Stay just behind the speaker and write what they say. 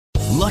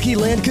Lucky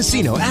Land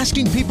Casino,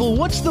 asking people,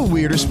 what's the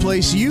weirdest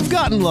place you've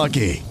gotten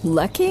lucky?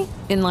 Lucky?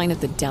 In line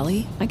at the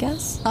deli, I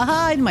guess?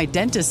 Aha, in my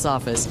dentist's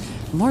office.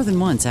 More than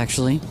once,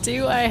 actually.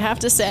 Do I have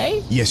to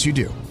say? Yes, you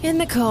do. In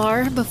the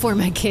car before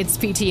my kids'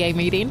 PTA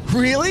meeting.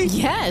 Really?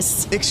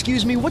 Yes.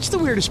 Excuse me, what's the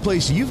weirdest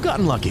place you've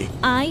gotten lucky?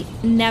 I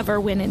never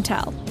win and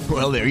tell.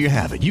 Well, there you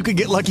have it. You can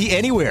get lucky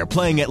anywhere,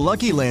 playing at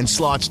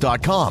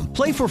LuckyLandSlots.com.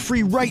 Play for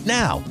free right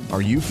now.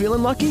 Are you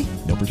feeling lucky?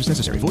 No purchase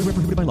necessary. Void where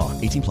prohibited by law.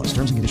 18 plus.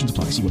 Terms and conditions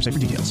apply. See website for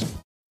details.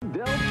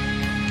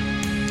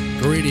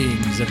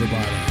 Greetings,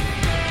 everybody.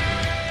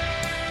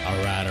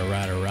 All right.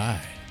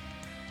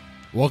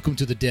 Welcome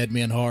to the Dead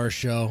Man Horror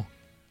Show.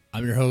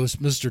 I'm your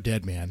host, Mr.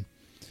 Deadman.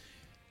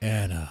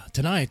 And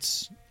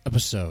tonight's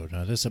episode,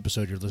 this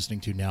episode you're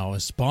listening to now,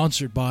 is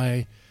sponsored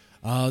by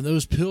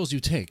those pills you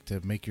take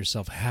to make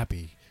yourself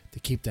happy, to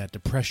keep that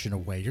depression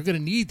away. You're going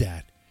to need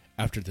that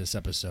after this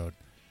episode.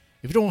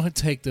 If you don't want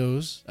to take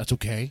those, that's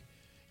okay.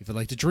 If you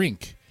like to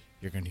drink,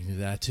 you're going to need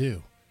that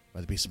too.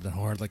 Whether it be something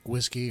hard like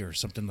whiskey or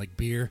something like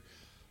beer,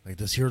 like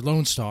this here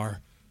Lone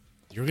Star,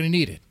 you're going to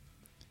need it.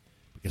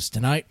 Because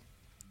tonight,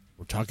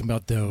 we're talking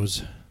about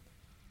those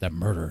that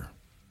murder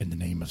in the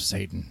name of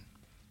Satan.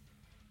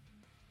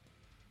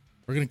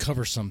 We're going to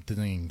cover some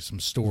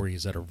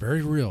stories that are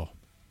very real.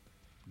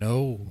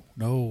 No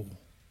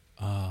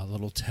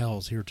little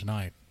tales here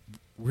tonight.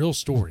 Real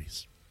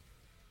stories.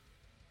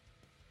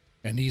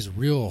 And these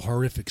real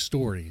horrific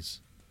stories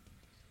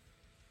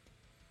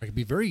can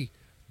be very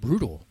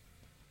brutal.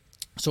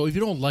 So if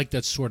you don't like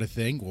that sort of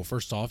thing, well,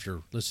 first off,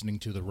 you're listening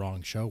to the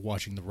wrong show,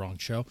 watching the wrong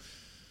show.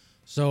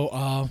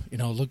 So,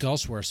 look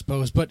elsewhere, I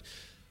suppose. But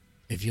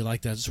if you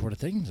like that sort of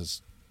thing,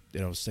 just,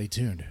 stay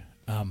tuned.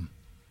 Let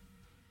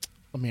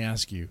me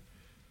ask you,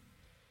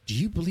 do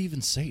you believe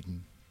in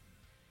Satan?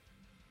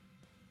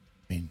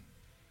 I mean,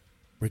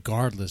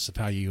 regardless of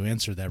how you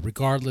answer that,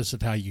 regardless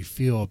of how you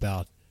feel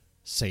about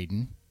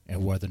Satan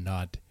and whether or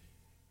not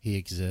he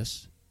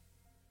exists,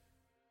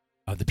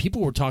 the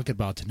people we're talking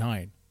about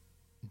tonight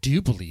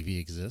do believe he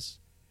exists,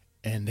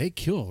 and they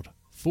killed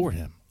for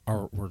him,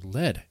 or were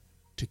led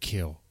to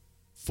kill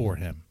for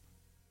him.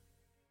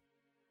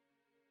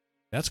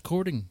 That's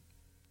according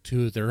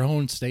to their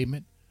own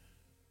statement,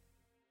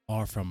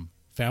 or from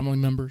family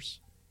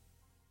members.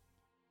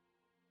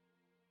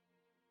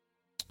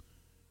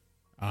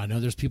 I know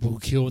there's people who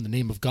kill in the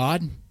name of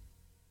God,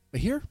 but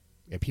here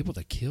we have people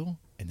that kill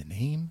in the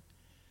name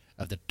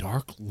of the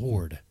Dark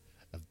Lord,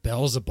 of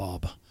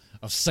Beelzebub,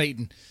 of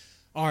Satan.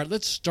 All right,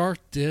 let's start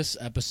this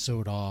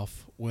episode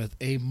off with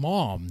a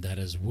mom that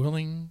is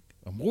willing,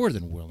 or more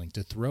than willing,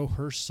 to throw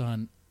her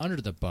son under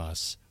the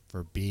bus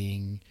for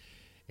being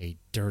a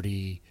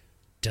dirty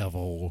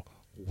devil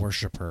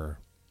worshiper.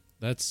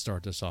 Let's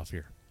start this off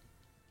here.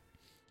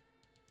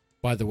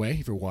 By the way,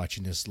 if you're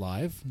watching this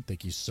live,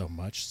 thank you so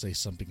much. Say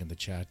something in the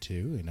chat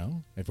too,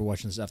 If you're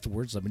watching this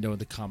afterwards, let me know in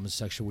the comments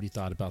section what you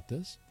thought about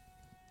this.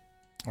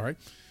 All right.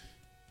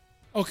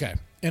 Okay.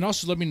 And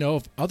also let me know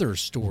of other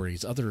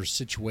stories, other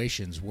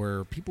situations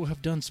where people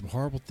have done some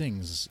horrible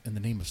things in the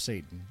name of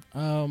Satan.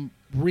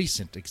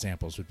 Recent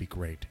examples would be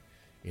great.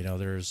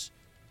 There's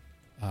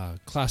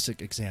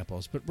classic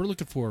examples, but we're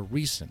looking for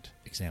recent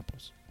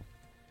examples.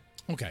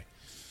 Okay.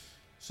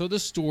 So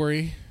this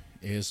story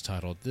is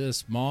titled,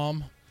 This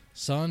Mom,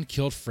 Son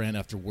Killed Friend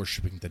After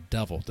Worshiping the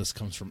Devil. This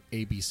comes from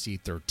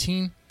ABC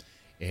 13.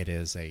 It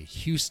is a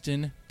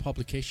Houston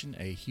publication,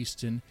 a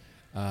Houston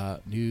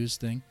news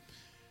thing.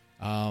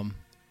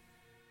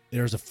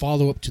 There's a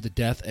follow-up to the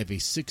death of a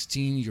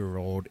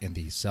 16-year-old in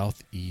the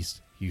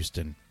southeast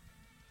Houston.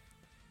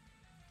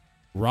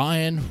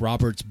 Ryan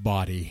Roberts'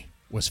 body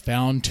was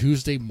found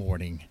Tuesday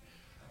morning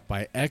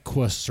by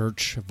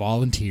EquuSearch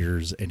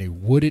volunteers in a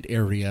wooded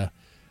area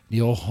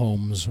near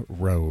Holmes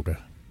Road.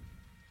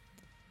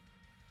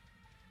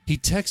 He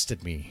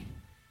texted me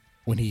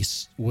when he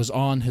was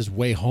on his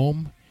way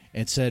home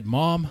and said,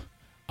 "Mom,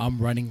 I'm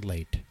running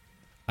late.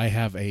 I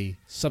have a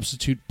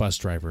substitute bus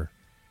driver."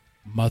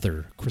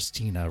 Mother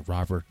Christina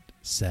Robert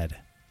said.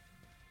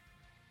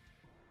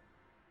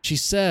 She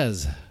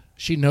says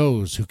she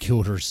knows who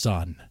killed her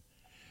son,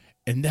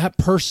 and that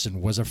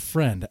person was a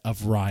friend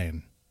of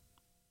Ryan.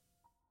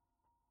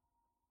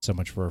 So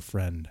much for a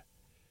friend.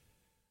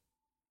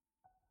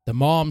 The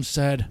mom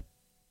said,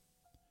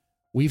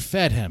 "We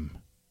fed him.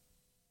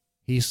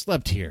 He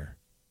slept here.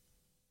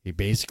 He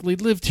basically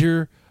lived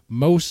here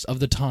most of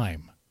the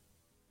time."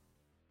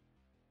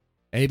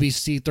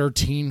 ABC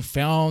 13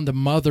 found the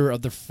mother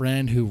of the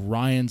friend who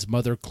Ryan's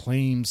mother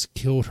claims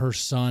killed her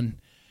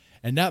son,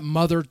 and that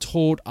mother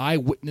told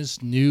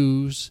Eyewitness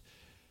News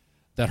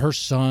that her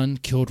son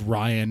killed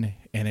Ryan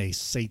in a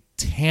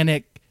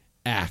satanic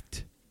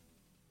act.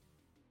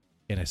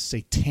 In a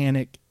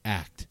satanic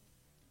act.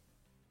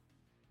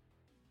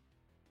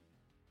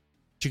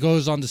 She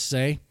goes on to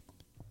say,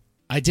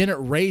 "I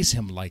didn't raise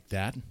him like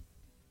that.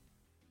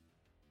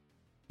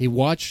 He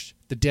watched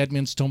the Dead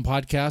Man Stone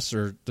podcast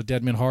or the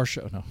Dead Man Horror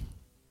Show. No.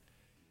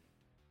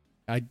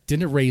 I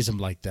didn't raise him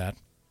like that.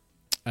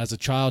 As a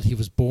child, he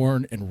was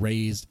born and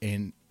raised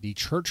in the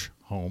church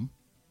home.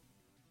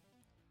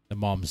 the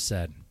mom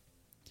said.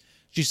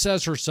 She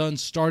says her son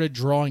started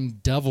drawing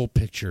devil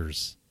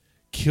pictures,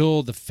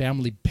 killed the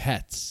family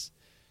pets,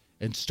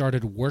 and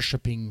started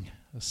worshiping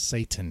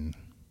Satan.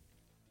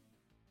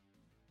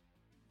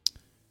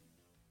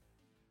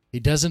 He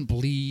doesn't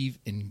believe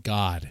in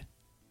God.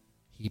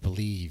 He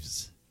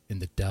believes in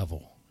the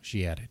devil,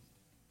 she added.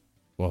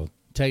 Well,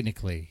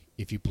 technically,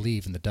 if you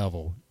believe in the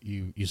devil,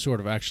 you sort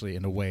of actually,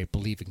 in a way,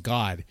 believe in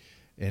God.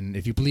 And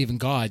if you believe in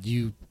God,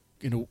 you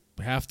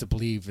have to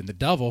believe in the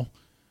devil.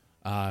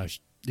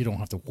 You don't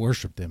have to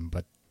worship them,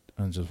 but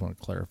I just want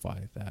to clarify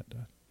that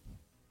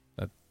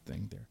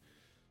thing there.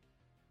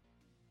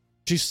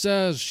 She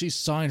says she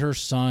signed her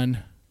son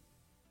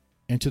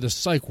into the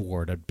psych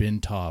ward at Ben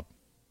Taub.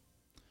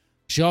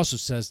 She also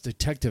says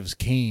detectives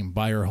came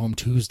by her home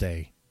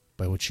Tuesday,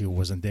 by which she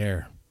wasn't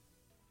there.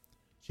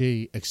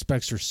 She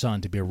expects her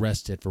son to be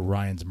arrested for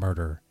Ryan's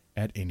murder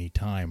at any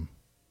time.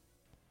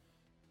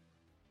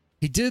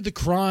 He did the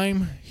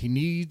crime. He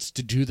needs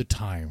to do the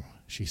time,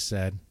 she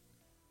said.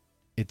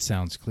 It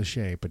sounds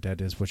cliche, but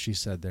that is what she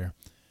said there.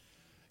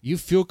 You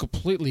feel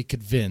completely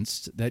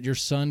convinced that your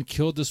son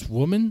killed this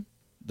woman?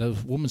 The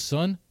woman's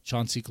son?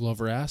 Chauncey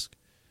Glover asked.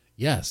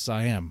 Yes,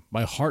 I am.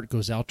 My heart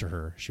goes out to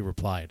her, she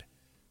replied.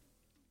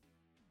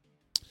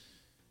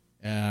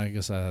 I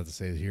guess I have to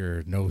say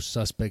here, no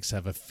suspects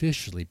have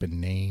officially been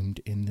named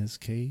in this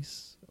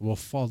case. We'll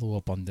follow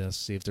up on this,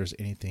 see if there's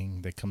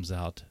anything that comes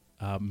out.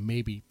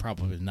 Maybe,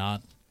 probably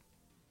not.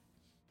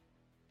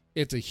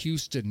 It's a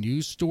Houston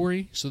news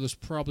story, so there's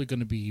probably going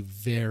to be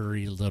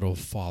very little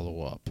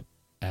follow-up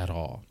at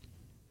all.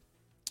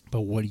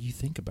 But what do you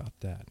think about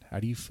that? How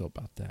do you feel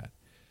about that?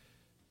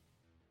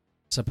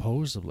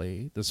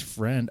 Supposedly, this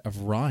friend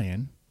of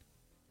Ryan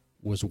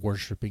was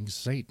worshiping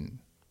Satan.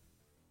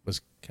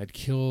 Had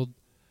killed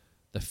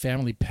the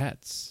family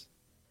pets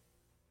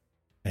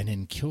and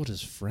then killed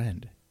his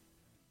friend.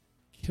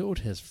 Killed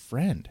his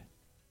friend.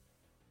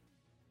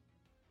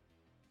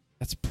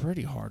 That's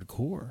pretty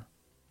hardcore.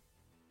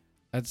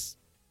 That's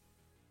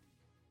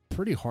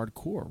pretty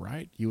hardcore,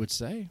 right? You would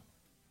say?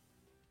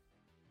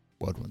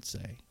 One would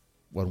say.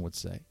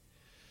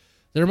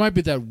 There might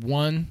be that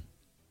one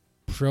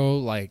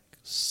pro,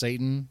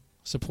 Satan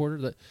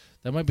supporter.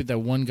 That might be that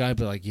one guy,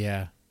 but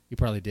yeah, he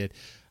probably did.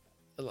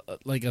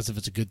 As if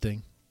it's a good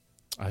thing.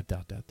 I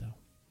doubt that, though.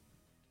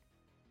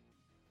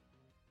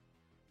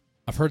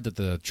 I've heard that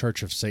the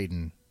Church of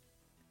Satan,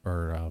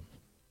 or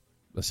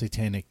the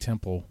Satanic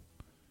Temple,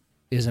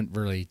 isn't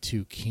really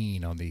too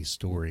keen on these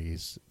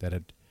stories, that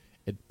it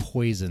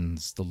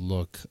poisons the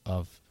look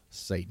of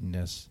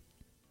Satanists.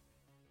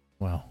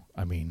 Well,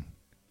 I mean,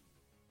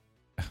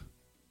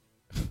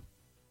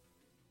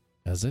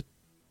 does it?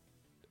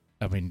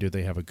 I mean, do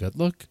they have a good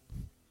look?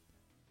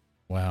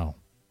 Wow.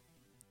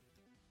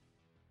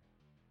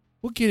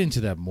 We'll get into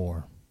that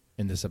more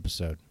in this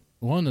episode.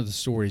 One of the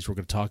stories we're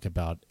going to talk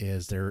about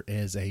is there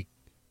is an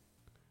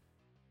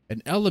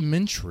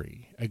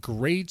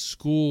grade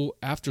school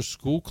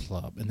after-school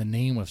club in the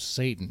name of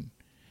Satan.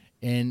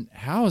 And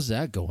how is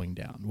that going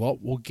down? Well,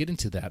 we'll get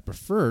into that. But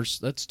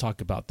first, let's talk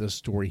about this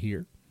story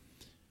here.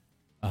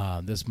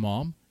 This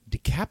mom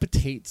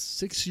decapitates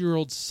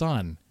 6-year-old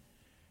son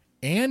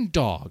and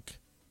dog,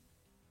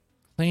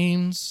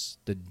 claims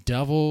the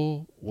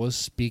devil was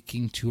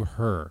speaking to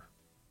her.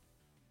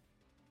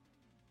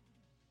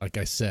 Like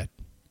I said,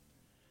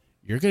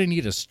 you're going to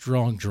need a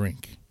strong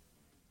drink.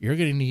 You're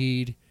going to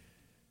need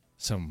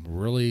some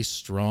really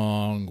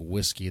strong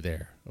whiskey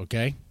there,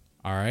 okay?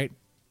 All right?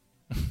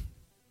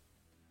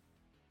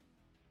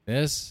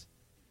 This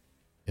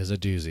is a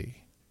doozy.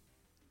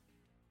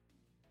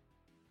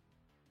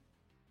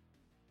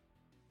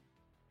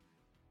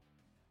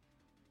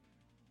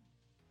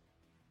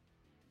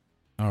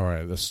 All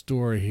right, the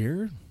story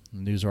here,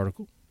 news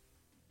article,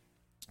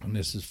 and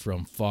this is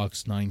from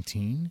Fox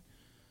 19.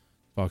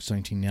 Fox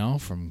 19 now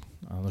from,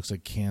 looks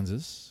like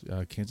Kansas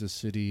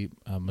City,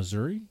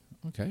 Missouri.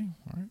 Okay,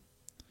 all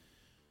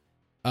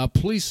right.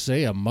 Police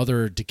say a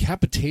mother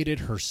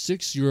decapitated her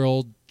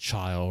 6-year-old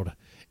child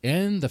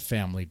and the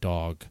family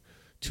dog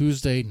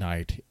Tuesday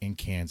night in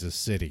Kansas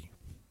City.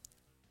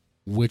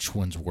 Which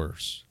one's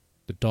worse,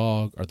 the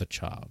dog or the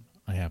child?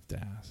 I have to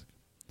ask.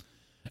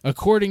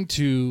 According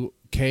to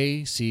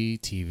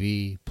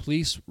KCTV,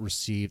 police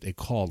received a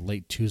call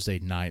late Tuesday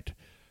night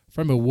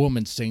from a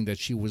woman saying that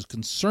she was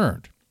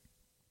concerned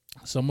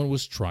someone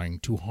was trying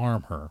to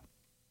harm her.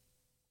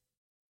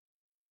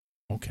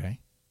 Okay.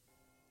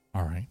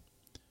 All right.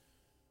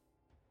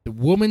 The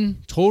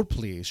woman told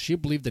police she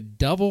believed the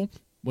devil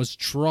was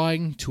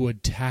trying to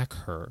attack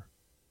her.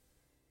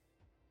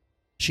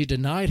 She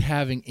denied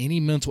having any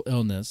mental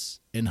illness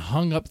and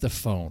hung up the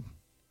phone,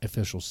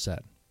 officials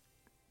said.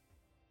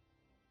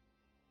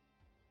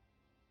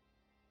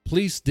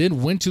 Police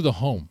then went to the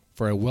home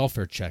for a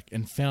welfare check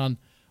and found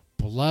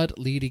blood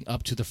leading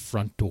up to the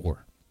front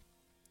door.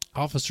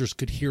 Officers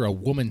could hear a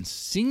woman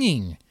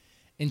singing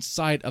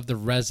inside of the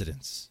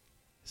residence.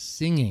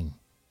 Singing.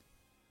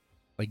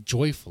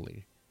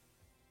 Joyfully.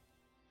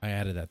 I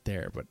added that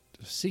there, but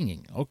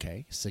singing.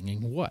 Okay,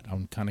 singing what?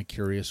 I'm kind of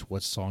curious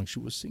what song she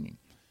was singing.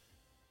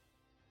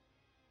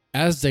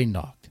 As they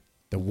knocked,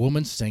 the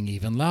woman sang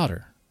even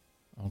louder.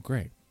 Oh,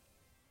 great.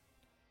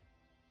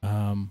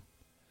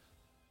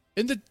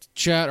 In the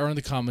chat or in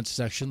the comments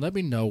section, let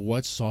me know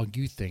what song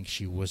you think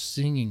she was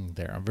singing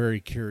there. I'm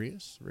very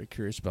curious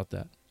about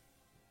that.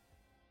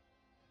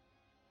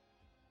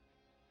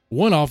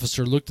 One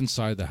officer looked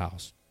inside the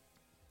house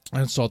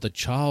and saw the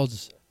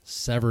child's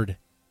severed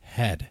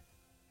head.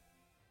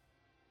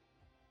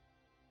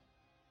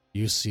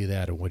 You see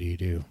that, and what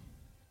do?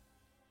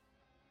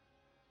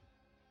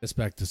 Let's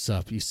back this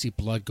up. You see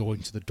blood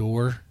going to the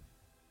door,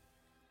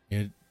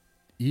 and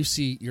you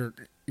see you're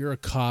a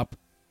cop.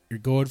 You're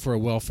going for a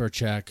welfare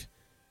check,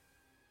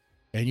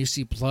 and you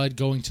see blood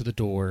going to the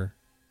door,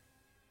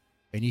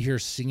 and you hear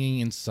singing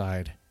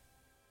inside.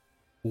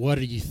 What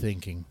are you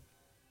thinking?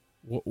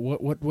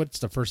 What's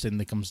the first thing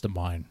that comes to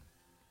mind?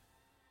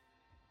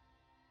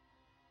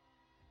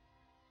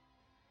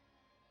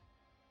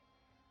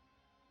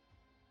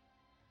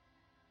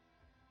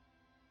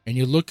 And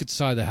you look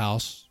inside the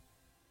house,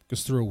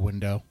 goes through a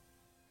window,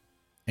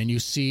 and you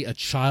see a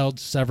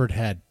child's severed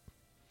head.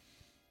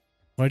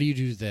 What do you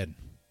do then?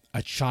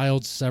 A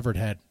child's severed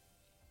head.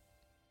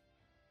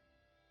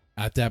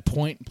 At that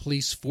point,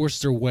 police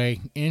forced their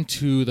way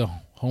into the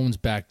home's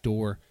back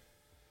door.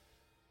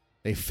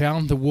 They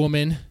found the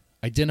woman,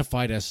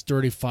 identified as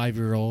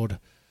 35-year-old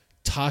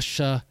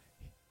Tasha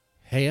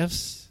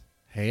Hayes,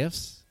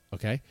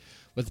 okay,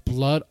 with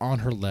blood on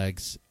her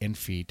legs and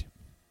feet.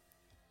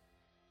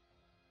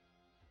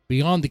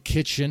 Beyond the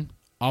kitchen,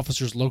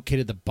 officers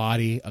located the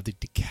body of the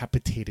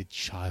decapitated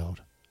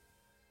child.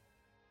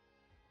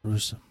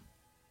 Gruesome.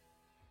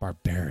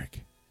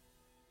 Barbaric.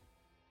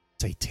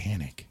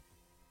 Satanic.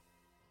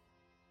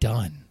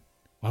 Done.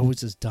 Why was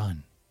this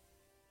done?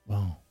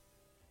 Well,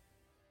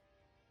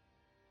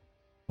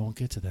 won't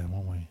get to that,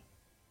 won't we?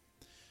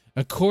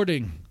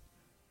 According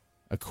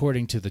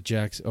to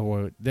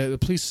the the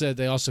police said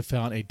they also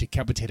found a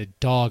decapitated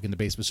dog in the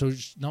basement. So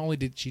not only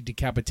did she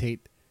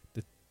decapitate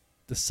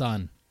the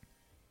son,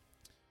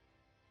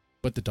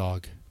 but the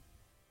dog.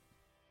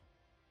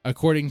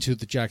 According to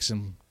the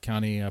Jackson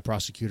County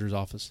Prosecutor's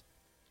Office,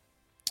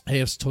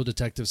 Hayes told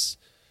detectives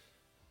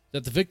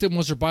that the victim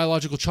was her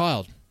biological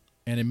child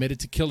and admitted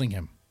to killing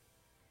him.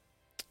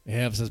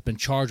 Hayes has been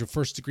charged with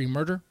first-degree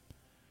murder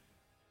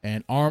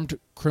and armed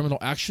criminal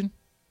action.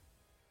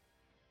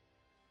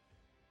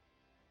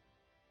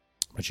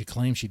 But she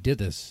claims she did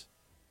this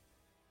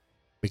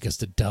because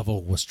the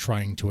devil was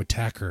trying to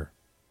attack her.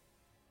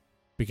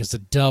 Because the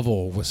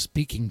devil was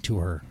speaking to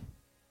her.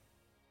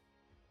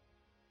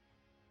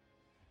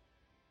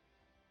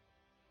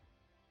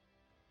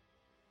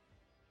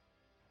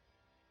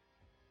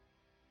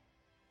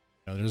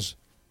 There's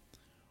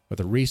with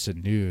the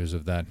recent news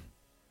of that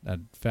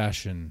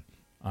fashion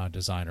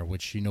designer,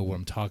 which you know what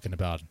I'm talking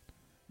about,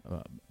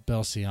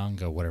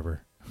 Balenciaga,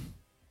 whatever.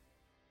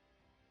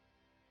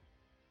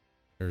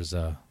 There's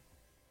I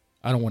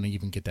don't want to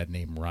even get that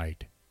name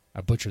right.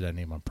 I butchered that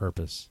name on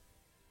purpose.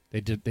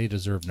 They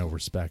deserve no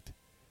respect.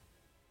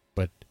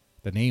 But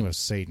the name of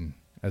Satan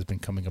has been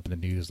coming up in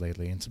the news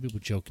lately, and some people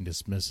joke and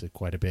dismiss it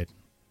quite a bit.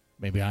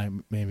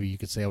 Maybe you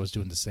could say I was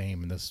doing the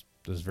same in this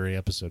very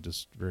episode,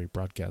 this very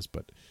broadcast,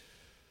 but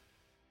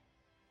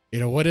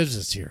what is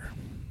this here?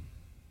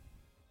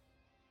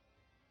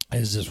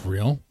 Is this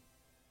real?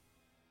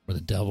 Where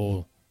the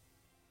devil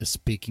is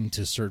speaking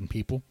to certain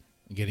people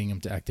and getting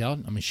them to act out?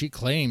 I mean, she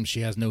claims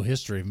she has no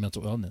history of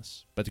mental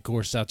illness, but of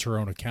course that's her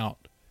own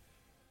account.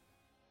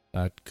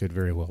 That could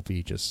very well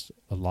be just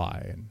a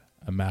lie, and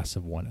a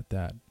massive one at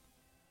that.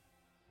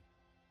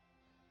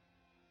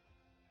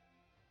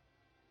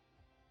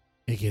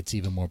 It gets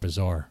even more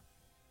bizarre.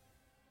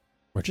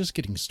 We're just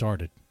getting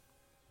started.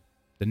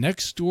 The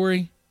next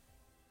story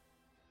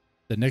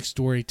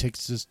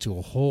takes us to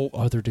a whole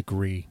other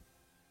degree.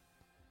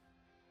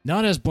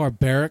 Not as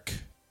barbaric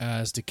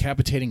as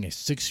decapitating a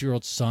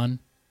 6-year-old son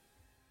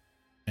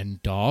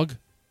and dog,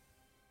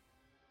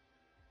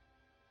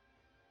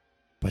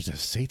 but a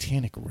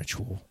satanic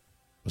ritual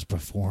was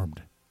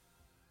performed.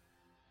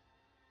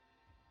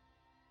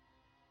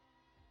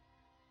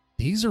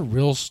 These are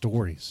real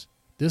stories.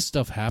 This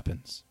stuff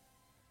happens.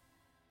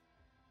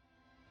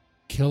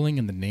 Killing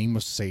in the name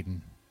of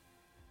Satan.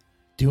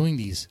 Doing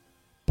these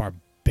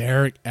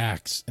barbaric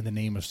acts in the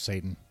name of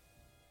Satan.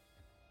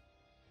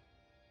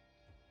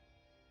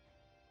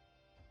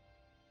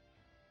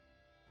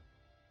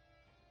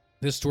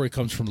 This story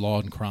comes from Law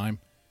and Crime.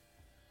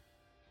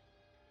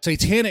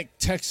 Satanic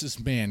Texas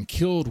man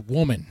killed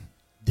woman,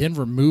 then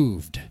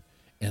removed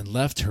and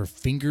left her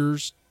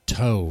fingers,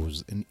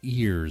 toes, and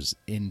ears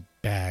in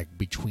bag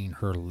between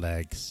her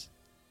legs.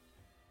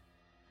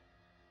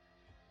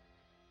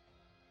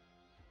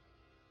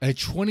 A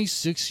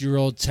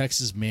 26-year-old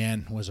Texas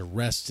man was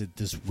arrested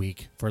this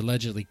week for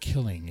allegedly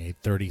killing a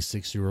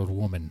 36-year-old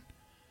woman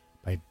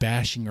by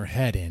bashing her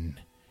head in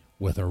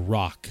with a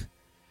rock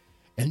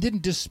and then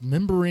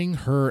dismembering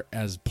her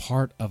as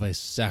part of a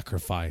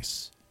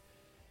sacrifice.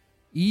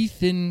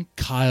 Ethan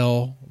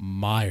Kyle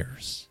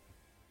Myers.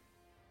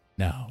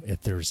 Now,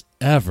 if there's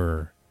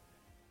ever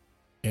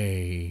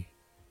a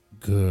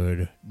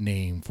good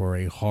name for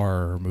a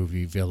horror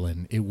movie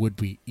villain, it would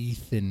be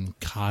Ethan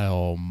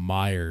Kyle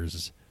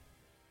Myers.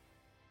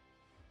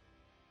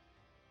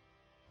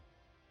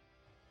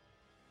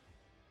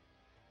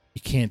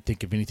 You can't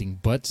think of anything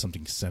but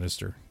something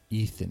sinister.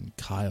 Ethan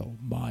Kyle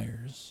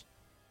Myers.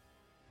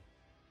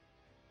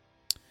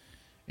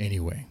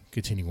 Anyway,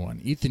 continue on.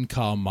 Ethan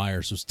Kyle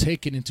Myers was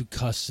taken into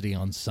custody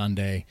on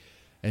Sunday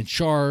and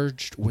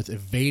charged with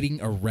evading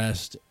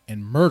arrest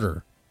and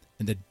murder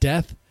in the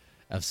death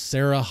of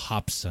Sarah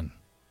Hobson.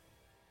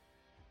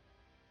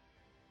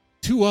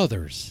 Two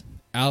others,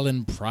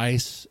 Alan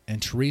Price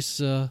and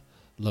Teresa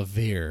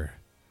LaVere,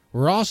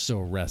 were also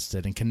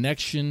arrested in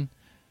connection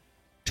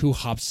to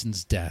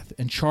Hobson's death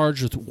and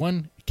charged with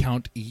one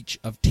count each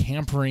of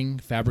tampering,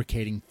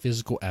 fabricating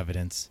physical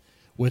evidence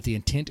with the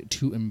intent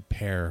to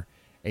impair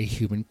a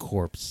human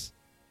corpse.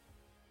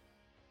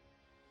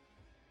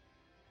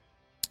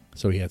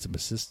 So he had some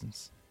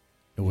assistance.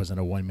 It wasn't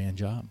a one-man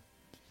job.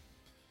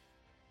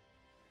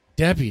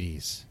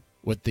 Deputies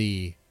with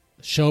the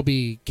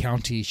Shelby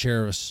County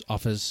Sheriff's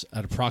Office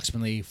at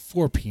approximately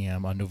 4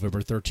 p.m. on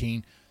November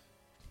 13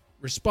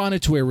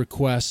 responded to a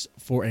request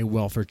for a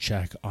welfare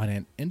check on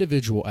an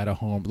individual at a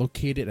home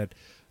located at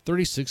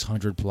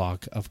 3600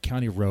 block of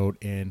County Road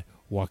in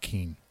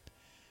Joaquin.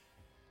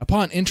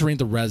 Upon entering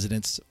the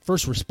residence,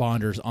 first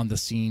responders on the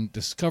scene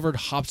discovered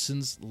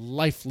Hobson's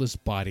lifeless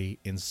body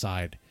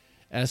inside,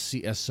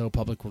 SCSO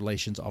Public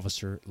Relations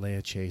Officer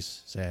Leah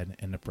Chase said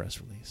in a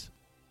press release.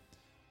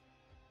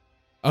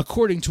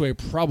 According to a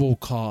probable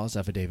cause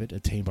affidavit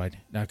obtained by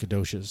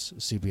Nacogdoches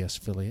CBS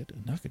affiliate,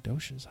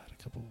 Nacogdoches had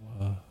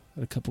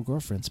a couple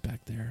girlfriends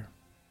back there.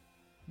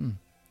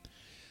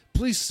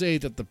 Police say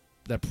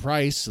that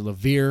Price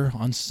LaVere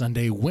on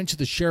Sunday went to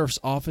the sheriff's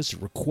office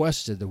and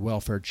requested the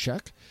welfare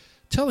check,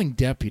 telling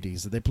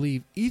deputies that they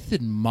believe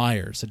Ethan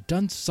Myers had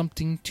done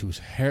something to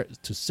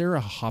Sarah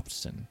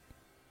Hobson.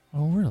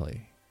 Oh,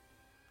 really?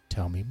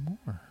 Tell me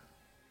more.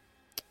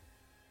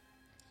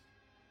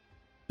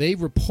 They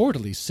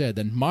reportedly said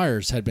that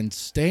Myers had been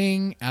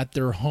staying at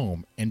their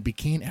home and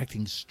began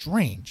acting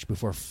strange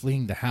before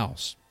fleeing the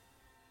house.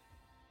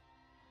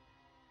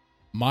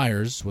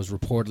 Myers was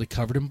reportedly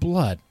covered in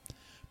blood.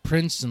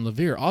 Prince and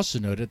LaVere also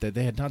noted that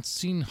they had not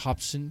seen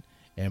Hobson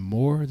in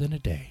more than a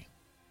day.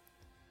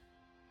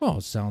 Well,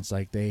 it sounds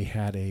like they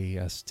had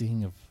a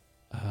sting of,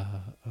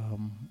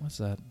 what's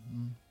that?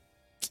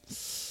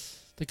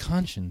 The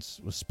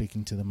conscience was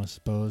speaking to them, I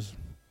suppose.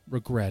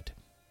 Regret.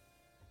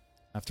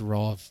 After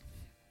all,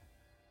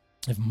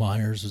 if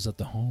Myers was at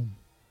the home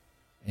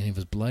and he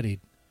was bloodied,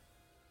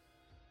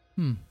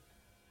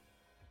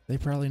 they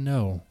probably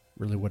know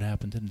really what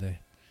happened, didn't they?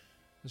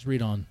 Let's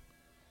read on.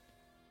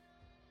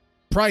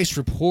 Price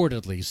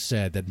reportedly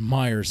said that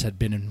Myers had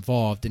been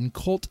involved in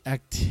cult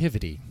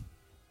activity.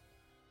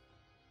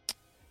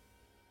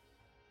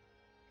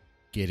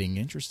 Getting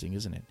interesting,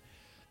 isn't it?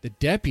 The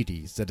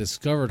deputies that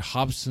discovered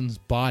Hobson's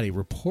body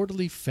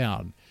reportedly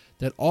found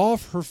that all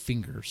of her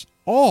fingers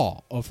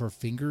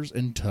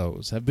and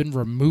toes have been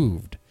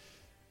removed,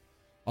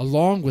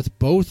 along with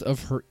both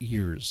of her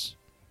ears.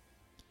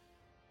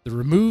 The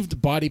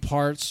removed body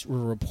parts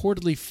were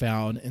reportedly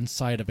found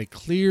inside of a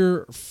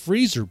clear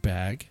freezer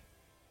bag.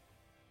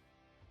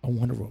 I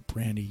wonder what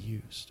brand he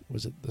used.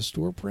 Was it the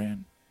store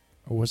brand,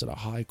 or was it a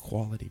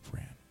high-quality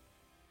brand?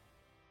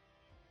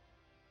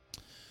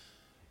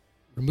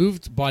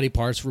 Removed body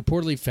parts were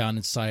reportedly found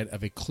inside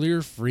of a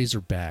clear freezer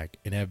bag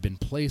and have been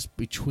placed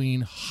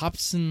between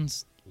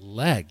Hobson's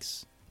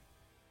legs.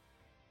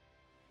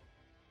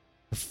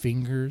 Her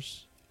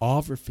fingers, all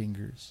of her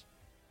fingers,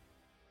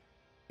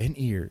 and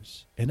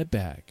ears in a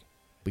bag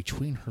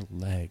between her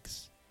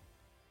legs.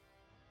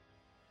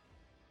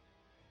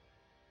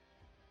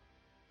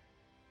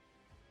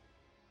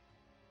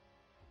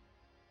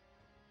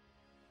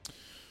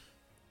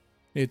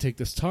 I need to take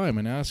this time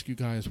and ask you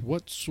guys,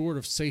 what sort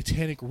of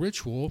satanic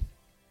ritual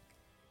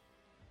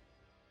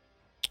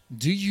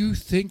do you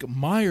think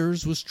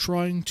Myers was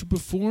trying to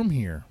perform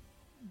here?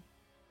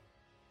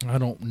 I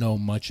don't know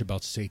much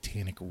about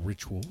satanic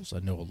rituals. I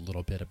know a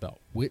little bit about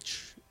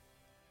witch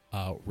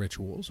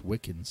rituals,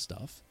 Wiccan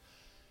stuff.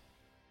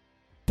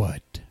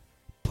 But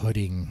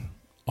putting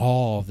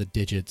all the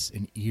digits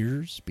and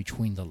ears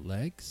between the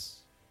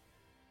legs,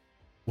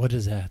 what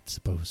is that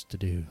supposed to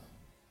do?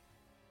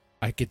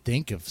 I could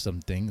think of some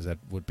things that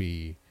would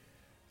be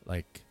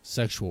like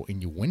sexual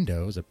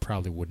innuendos that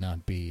probably would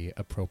not be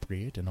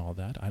appropriate and all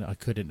that. I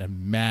couldn't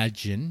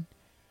imagine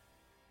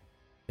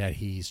that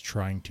he's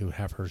trying to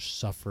have her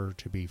suffer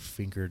to be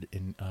fingered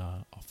in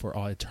for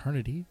all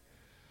eternity.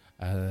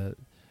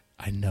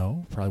 I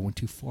know, probably went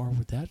too far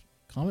with that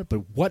comment,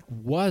 but what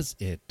was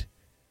it?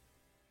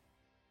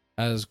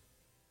 As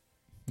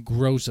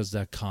gross as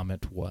that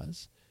comment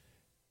was,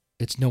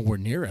 it's nowhere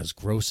near as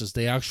gross as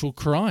the actual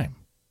crime.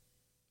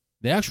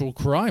 The actual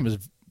crime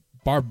is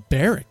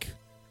barbaric.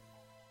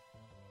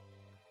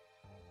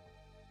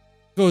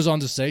 Goes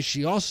on to say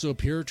she also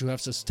appeared to have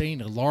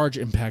sustained a large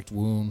impact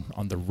wound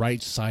on the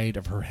right side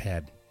of her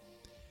head.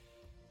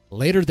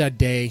 Later that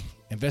day,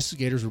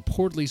 investigators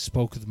reportedly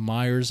spoke with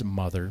Myers'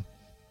 mother,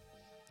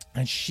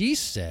 and she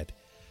said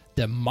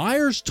that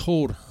Myers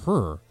told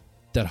her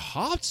that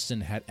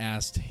Hobson had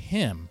asked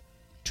him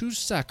to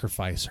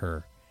sacrifice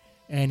her,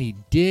 and he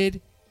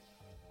did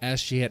as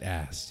she had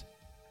asked.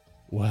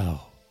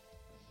 Well,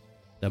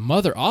 the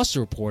mother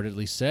also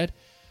reportedly said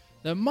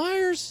that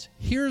Myers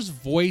hears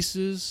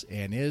voices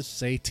and is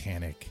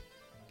satanic.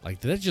 Like,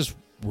 did that just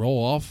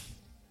roll off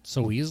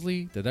so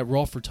easily? Did that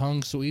roll off her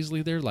tongue so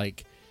easily there?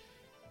 Like,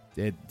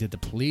 did the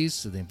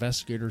police or the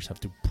investigators have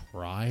to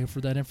pry for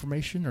that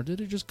information, or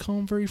did it just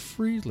come very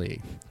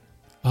freely?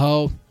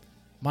 Oh,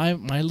 my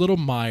little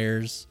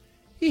Myers,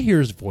 he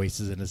hears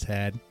voices in his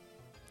head.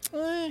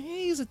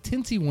 He's a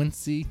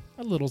tinsy-wincy,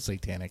 a little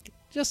satanic.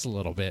 Just a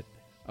little bit,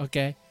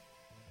 okay?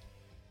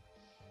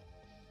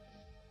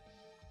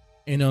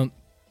 You know,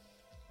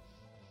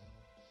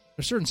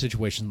 there's certain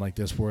situations like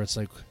this where it's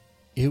like,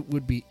 it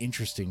would be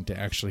interesting to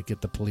actually get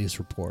the police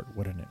report,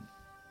 wouldn't it?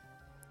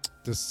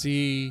 To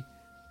see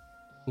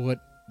what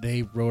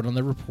they wrote on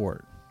the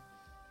report.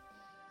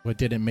 What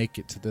didn't make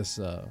it to this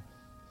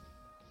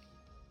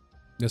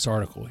this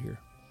article here.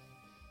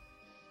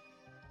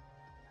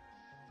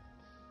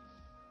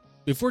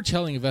 Before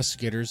telling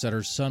investigators that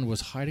her son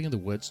was hiding in the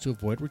woods to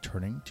avoid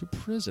returning to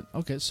prison.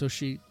 Okay, so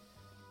she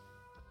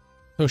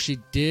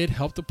did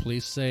help the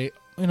police say,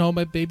 you know,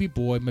 my baby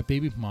boy, my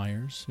baby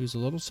Myers, who's a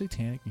little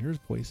satanic and hears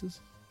voices,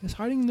 is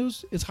hiding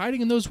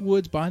in those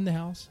woods behind the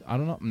house. I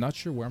don't know. I'm not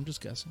sure where. I'm just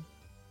guessing.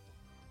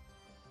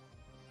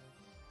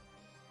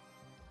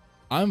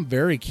 I'm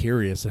very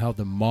curious how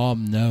the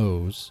mom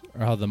knows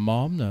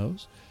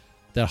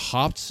that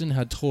Hobson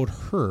had told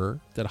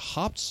her that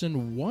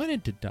Hobson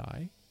wanted to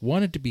die,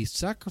 wanted to be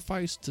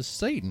sacrificed to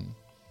Satan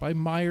by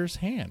Myers'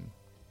 hand.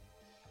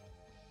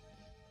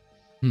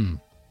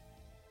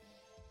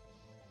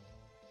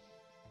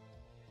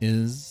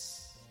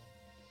 Is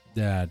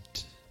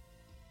that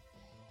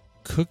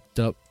cooked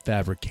up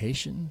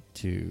fabrication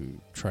to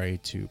try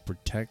to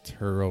protect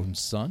her own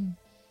son?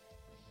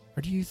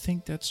 Or do you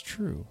think that's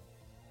true?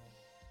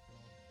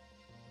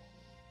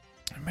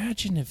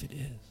 Imagine if it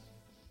is.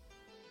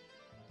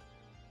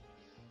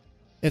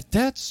 If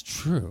that's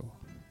true,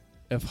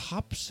 if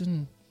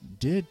Hobson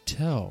did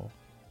tell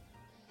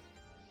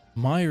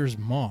Myers'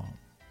 mom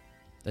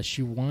that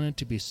she wanted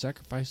to be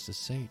sacrificed to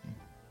Satan,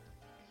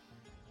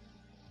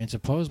 and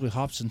supposedly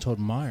Hobson told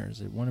Myers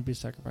they want to be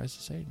sacrificed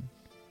to Satan,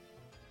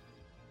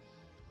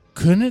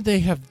 couldn't they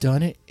have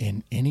done it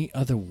in any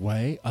other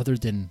way other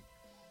than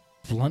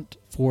blunt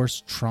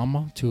force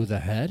trauma to the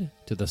head,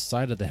 to the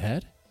side of the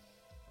head?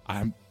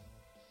 I'm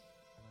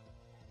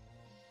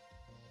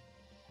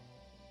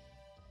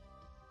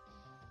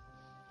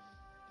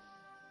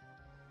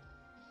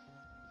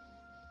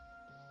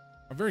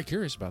very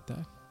curious about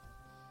that.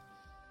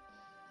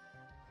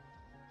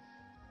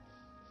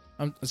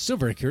 I'm still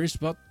very curious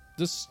about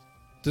this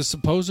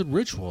supposed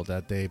ritual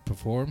that they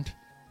performed.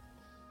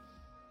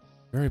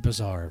 Very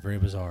bizarre, very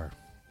bizarre.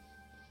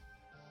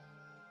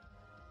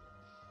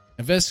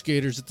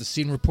 Investigators at the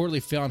scene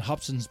reportedly found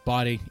Hobson's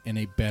body in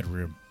a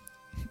bedroom,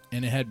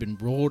 and it had been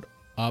rolled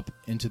up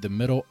into the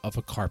middle of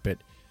a carpet.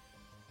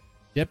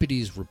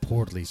 Deputies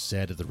reportedly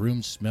said that the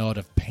room smelled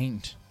of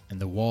paint, and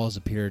the walls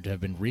appeared to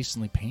have been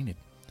recently painted.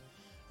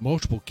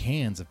 Multiple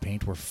cans of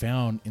paint were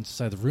found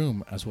inside the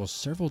room, as well as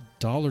several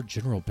Dollar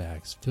General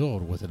bags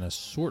filled with an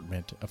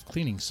assortment of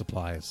cleaning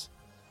supplies.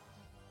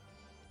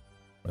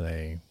 Were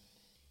they,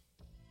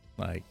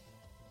 like,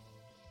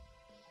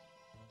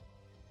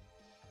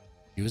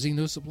 using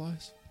those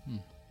supplies?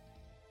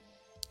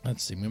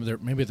 Let's see. Maybe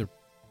they're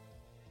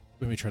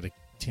try to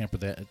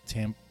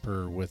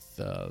tamper with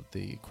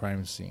the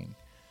crime scene.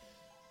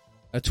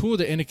 A tool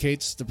that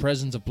indicates the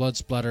presence of blood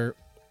splatter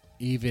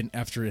even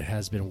after it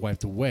has been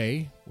wiped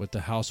away, with the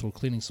household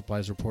cleaning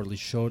supplies reportedly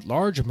showed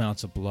large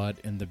amounts of blood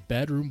in the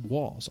bedroom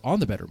walls,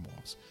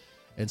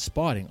 and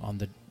spotting on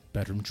the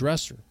bedroom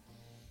dresser.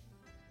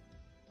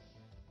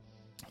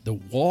 The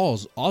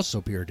walls also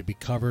appeared to be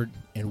covered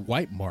in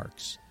white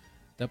marks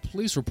that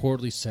police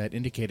reportedly said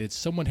indicated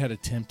someone had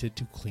attempted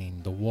to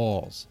clean the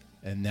walls.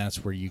 And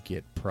that's where you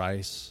get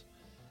Price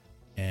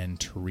and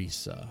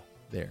Teresa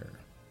there.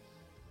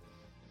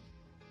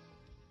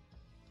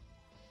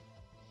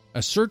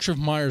 A search of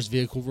Myers'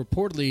 vehicle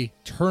reportedly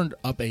turned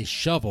up a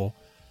shovel,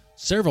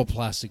 several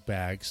plastic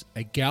bags,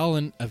 a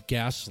gallon of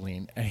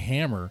gasoline, a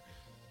hammer,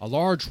 a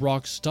large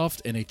rock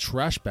stuffed in a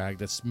trash bag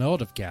that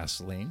smelled of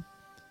gasoline.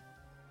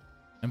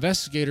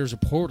 Investigators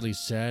reportedly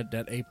said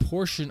that a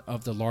portion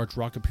of the large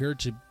rock appeared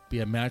to be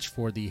a match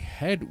for the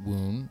head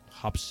wound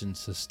Hobson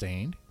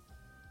sustained.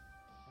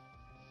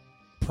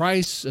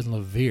 Price and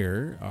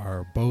LaVere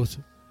are both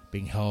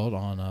being held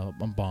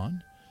on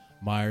bond.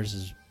 Myers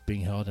is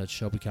being held at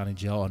Shelby County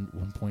Jail on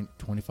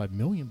 $1.25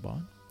 million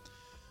bond.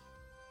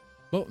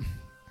 Well,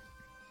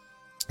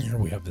 here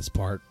we have this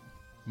part.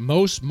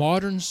 Most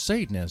modern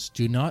Satanists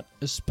do not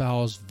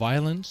espouse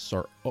violence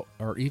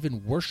or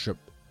even worship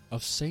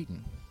of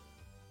Satan.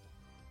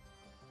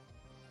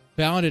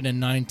 Founded in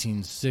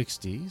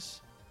 1960s,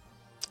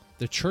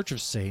 the Church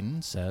of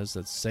Satan says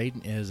that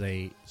Satan is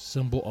a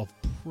symbol of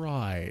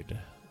pride,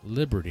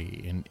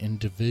 liberty, and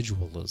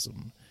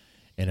individualism,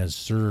 and it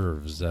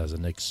serves as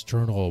an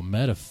external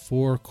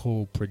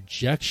metaphorical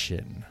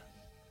projection.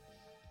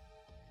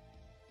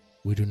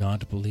 We do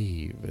not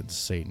believe in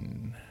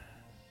Satan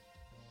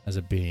as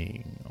a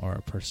being or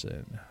a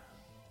person.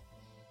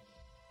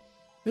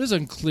 It is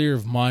unclear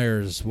if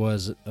Myers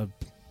was an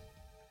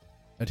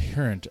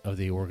adherent of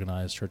the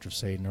organized Church of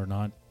Satan or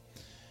not.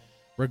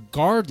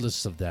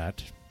 Regardless of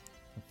that,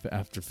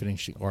 after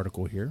finishing the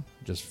article here,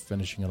 just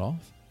finishing it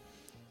off,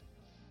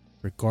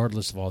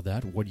 regardless of all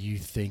that, what do you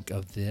think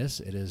of this?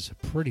 It is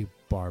pretty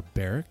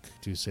barbaric,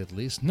 to say the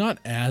least. Not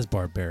as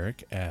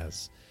barbaric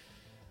as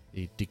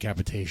the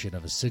decapitation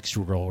of a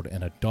 6-year-old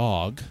and a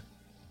dog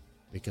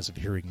because of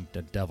hearing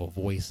the devil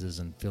voices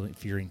and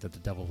fearing that the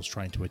devil was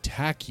trying to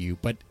attack you.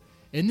 But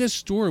in this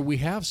story, we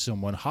have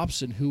someone,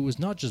 Hobson, who was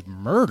not just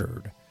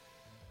murdered,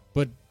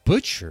 but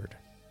butchered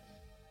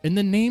in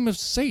the name of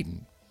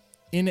Satan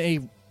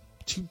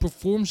to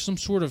perform some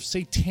sort of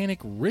satanic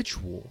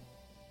ritual.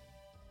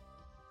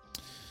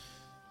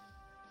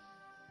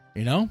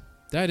 You know,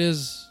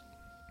 that's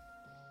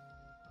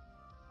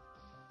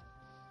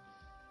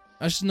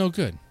just no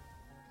good.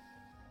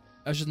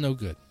 That's just no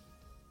good.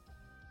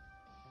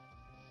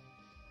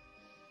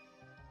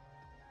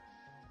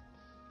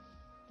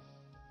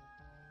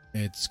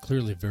 It's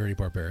clearly very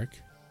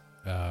barbaric.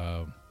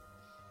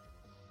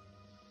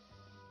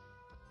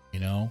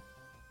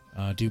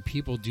 Do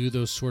people do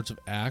those sorts of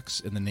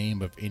acts in the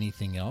name of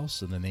anything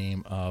else, in the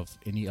name of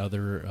any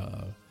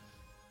other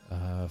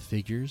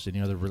figures, any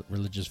other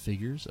religious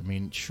figures? I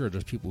mean, sure,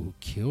 there's people who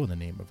kill in the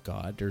name of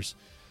God.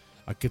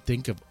 I could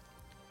think of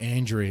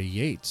Andrea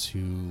Yates,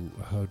 who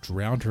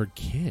drowned her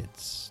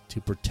kids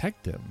to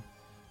protect them.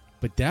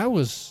 But there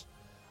was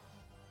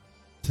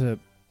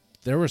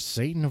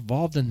Satan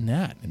involved in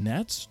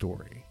that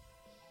story.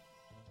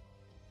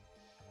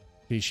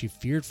 She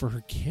feared for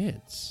her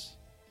kids.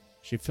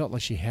 She felt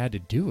like she had to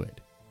do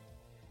it.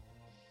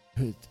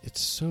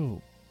 It's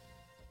so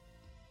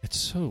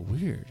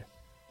weird.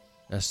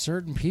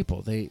 Certain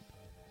people,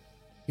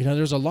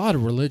 there's a lot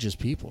of religious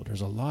people.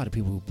 There's a lot of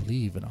people who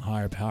believe in a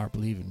higher power,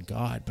 believe in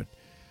God, but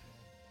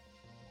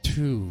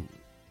to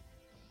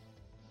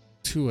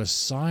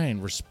assign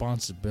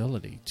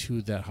responsibility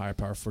to that higher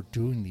power for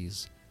doing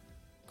these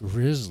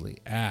grisly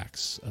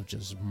acts of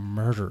just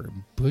murder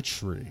and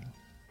butchering,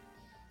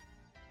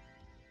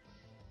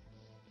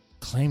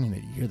 claiming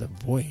that you're the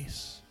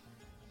voice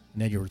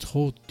and that you were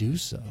told to do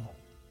so.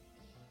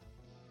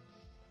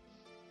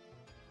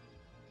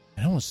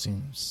 It almost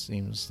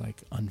seems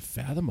like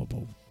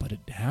unfathomable, but it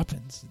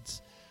happens.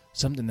 It's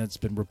something that's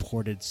been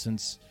reported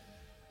since,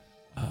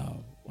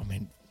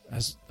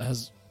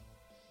 as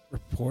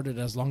reported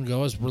as long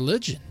ago as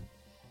religion.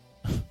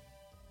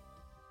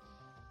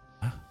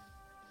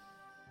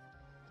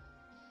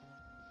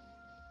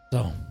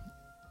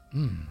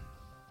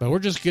 But we're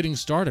just getting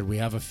started. We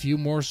have a few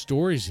more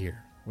stories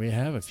here.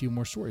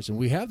 And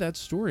we have that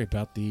story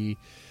about an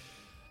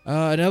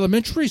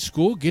elementary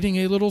school getting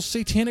a little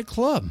satanic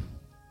club.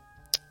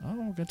 Oh,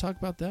 we're going to talk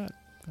about that.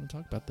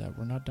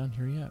 We're not done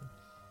here yet.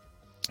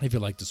 If you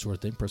like this sort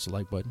of thing, press the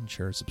like button,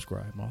 share,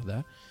 subscribe, all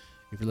that.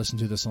 If you're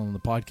listening to this on the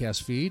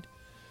podcast feed,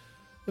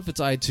 if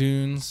it's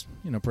iTunes,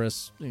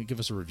 give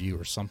us a review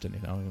or something,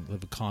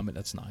 leave a comment.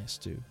 That's nice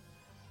too.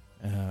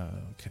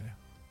 Okay.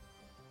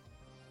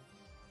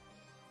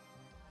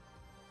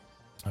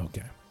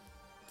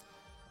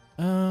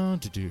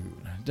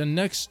 The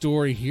next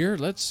story here.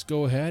 Let's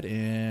go ahead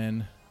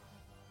and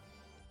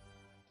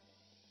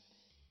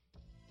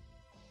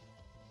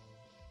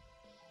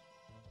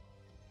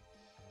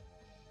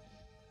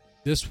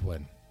this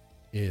one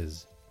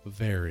is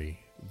very,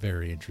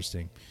 very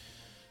interesting.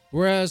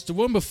 Whereas the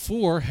one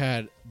before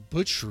had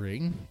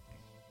butchering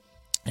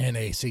and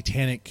a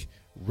satanic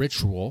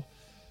ritual,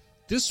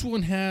 this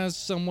one has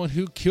someone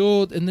who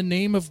killed in the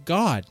name of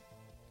God,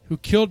 who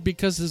killed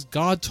because his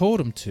God told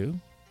him to,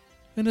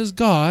 and his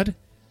God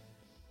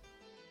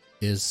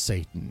is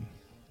Satan.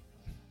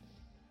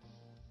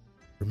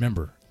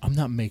 Remember, I'm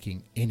not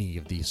making any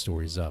of these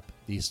stories up.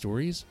 These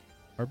stories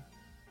are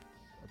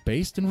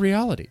based in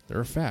reality.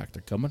 They're a fact.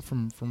 They're coming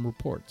from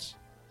reports.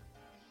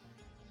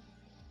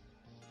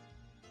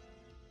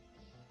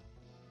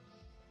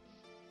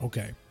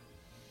 Okay.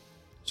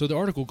 So the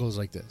article goes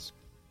like this.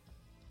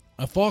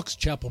 A Fox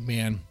Chapel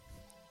man,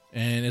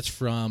 and it's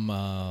from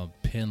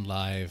Penn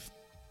Live,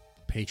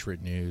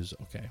 Patriot News.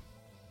 Okay.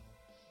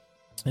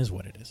 Is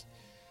what it is.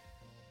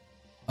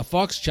 A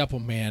Fox Chapel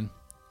man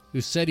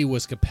who said he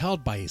was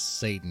compelled by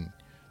Satan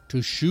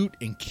to shoot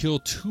and kill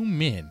 2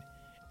 men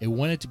and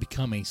wanted to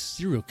become a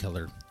serial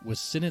killer was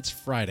sentenced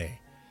Friday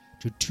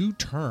to 2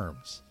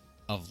 terms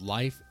of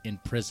life in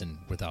prison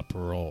without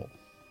parole.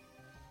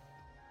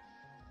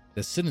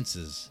 The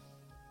sentences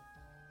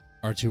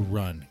are to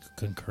run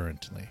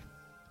concurrently.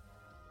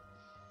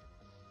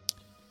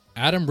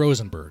 Adam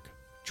Rosenberg,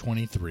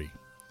 23,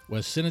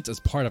 was sentenced as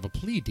part of a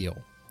plea deal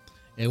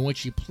in which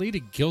he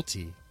pleaded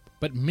guilty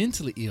but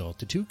mentally ill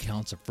to 2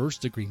 counts of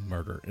first-degree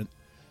murder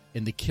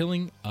in the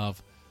killing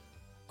of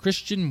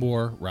Christian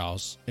Moore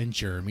Rouse and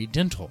Jeremy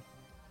Dental.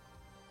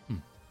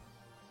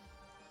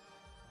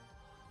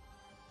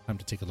 Time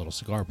to take a little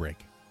cigar break.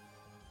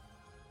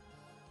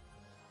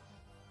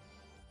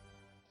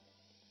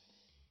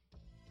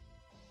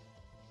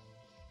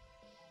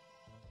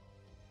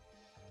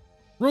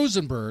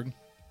 Rosenberg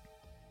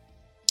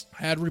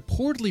had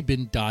reportedly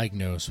been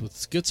diagnosed with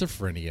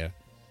schizophrenia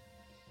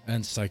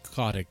and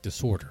psychotic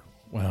disorder.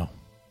 Well,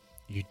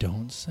 you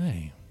don't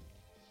say.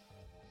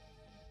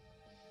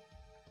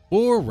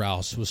 Moore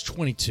Rouse was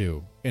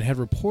 22 and had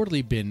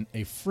reportedly been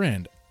a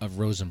friend of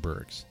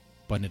Rosenberg's,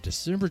 but on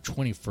December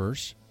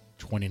 21st,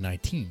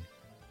 2019,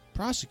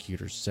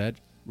 prosecutors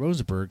said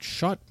Rosenberg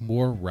shot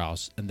Moore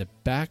Rouse in the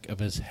back of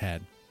his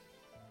head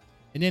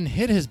and then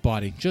hid his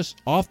body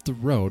just off the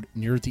road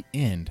near the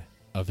end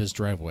of his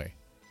driveway.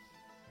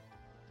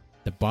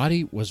 The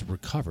body was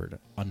recovered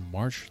on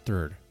March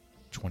 3rd,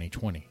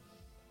 2020.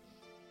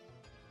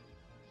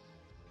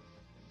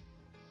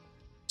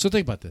 So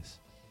think about this.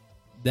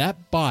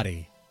 That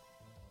body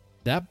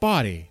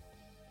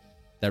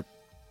that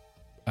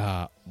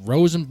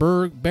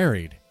Rosenberg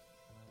buried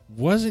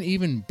wasn't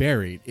even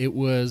buried. It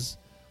was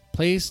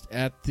placed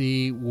at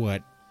the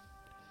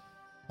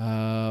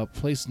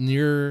place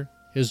near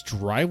his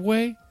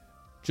driveway,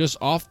 just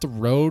off the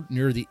road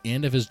near the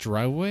end of his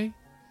driveway.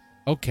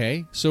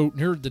 Okay, so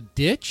near the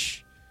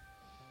ditch.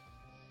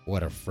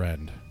 What a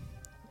friend.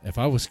 If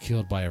I was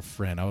killed by a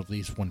friend, I would at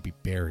least want to be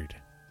buried.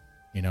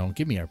 You know,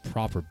 give me a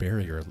proper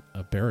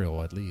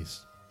burial at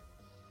least.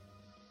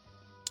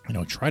 You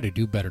know, try to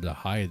do better to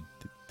hide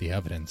the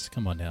evidence.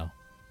 Come on now.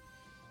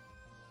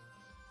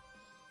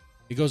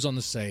 He goes on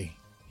to say,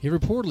 he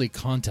reportedly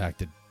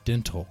contacted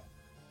Dental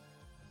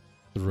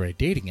through a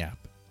dating app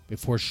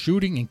before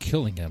shooting and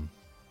killing him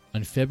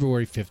on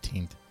February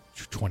 15th,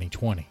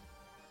 2020.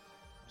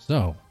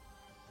 So,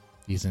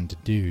 he's into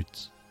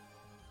dudes.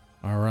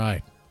 All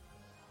right.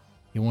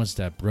 He wants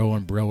that bro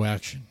on bro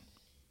action.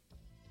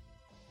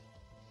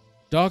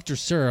 Dr.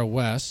 Sarah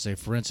West, a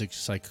forensic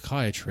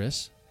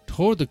psychiatrist,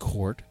 told the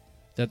court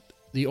that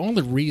the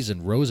only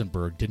reason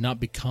Rosenberg did not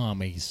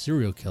become a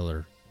serial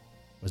killer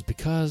was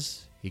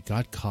because he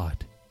got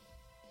caught.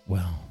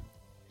 Well,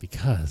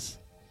 because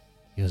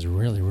he was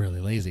really, really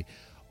lazy.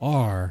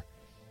 Or,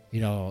 you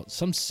know,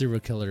 some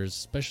serial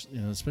killers,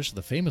 especially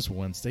the famous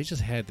ones, they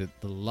just had the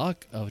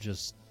luck of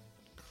just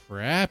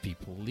crappy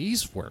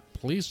police work.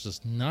 Police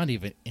just not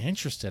even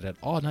interested at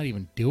all, not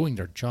even doing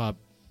their job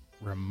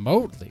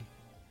remotely,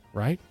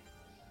 right?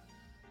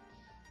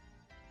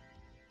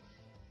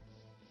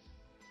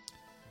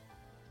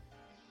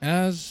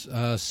 As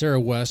Sarah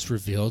West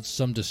revealed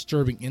some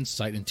disturbing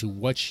insight into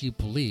what she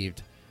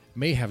believed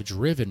may have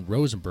driven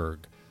Rosenberg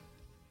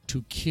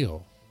to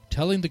kill,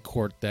 telling the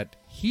court that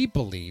he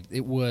believed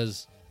it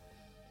was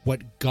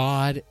what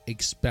God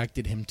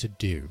expected him to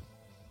do.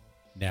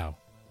 Now,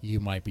 you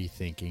might be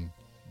thinking,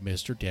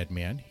 Mr.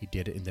 Deadman, he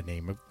did it in the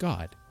name of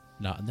God,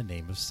 not in the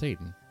name of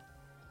Satan.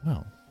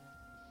 Well,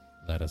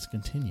 let us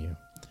continue.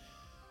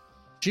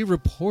 She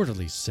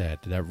reportedly said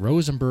that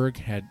Rosenberg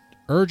had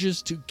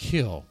urges to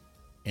kill,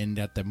 and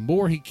that the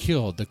more he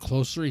killed, the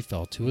closer he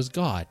felt to his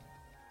God.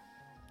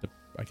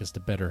 I guess the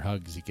better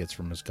hugs he gets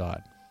from his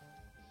God.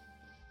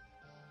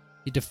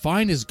 He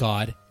defined his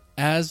God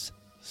as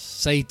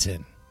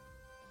Satan.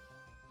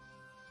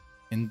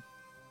 And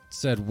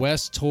said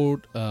West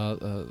told...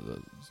 okay,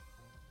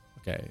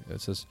 it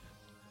says...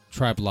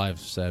 Tribe Live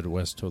said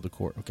West told the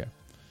court. Okay.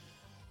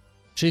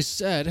 She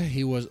said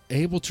he was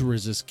able to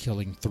resist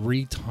killing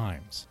 3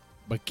 times,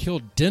 but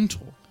killed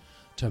Dental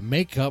to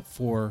make up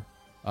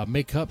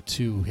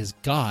to his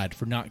God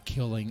for not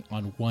killing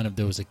on one of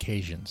those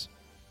occasions.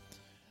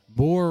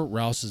 Moore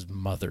Rouse's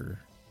mother,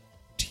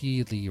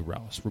 T. Lee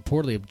Rouse,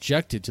 reportedly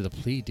objected to the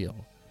plea deal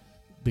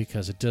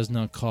because it does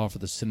not call for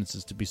the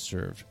sentences to be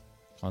served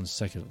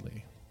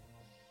consecutively.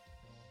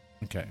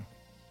 Okay.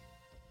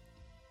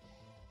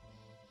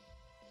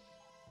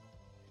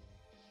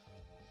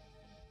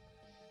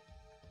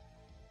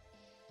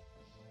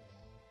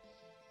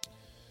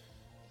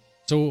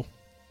 So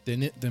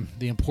the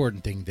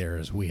important thing there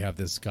is we have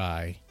this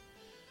guy,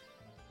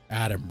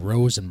 Adam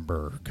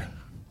Rosenberg,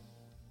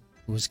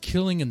 who was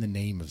killing in the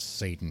name of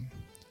Satan.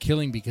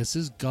 Killing because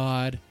his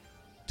God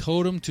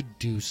told him to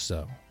do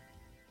so.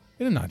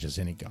 And not just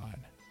any God.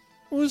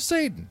 It was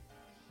Satan.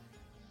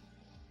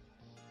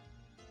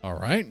 All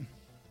right.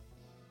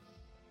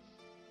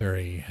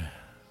 Very,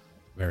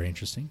 very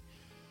interesting.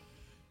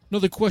 Now,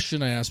 the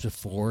question I asked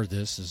before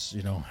this is,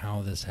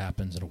 how this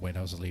happens in a way that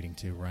I was leading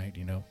to, right?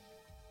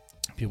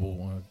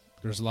 People,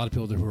 there's a lot of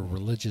people who are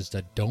religious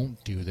that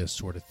don't do this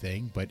sort of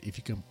thing, but if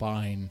you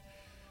combine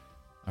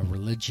a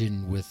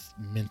religion with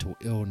mental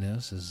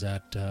illness, does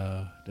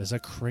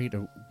that create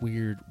a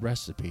weird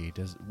recipe?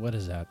 What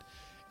is that?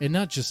 And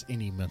not just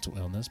any mental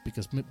illness,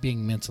 because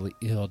being mentally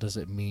ill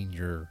doesn't mean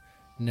you're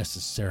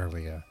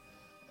necessarily a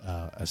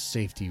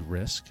safety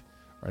risk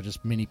or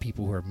just many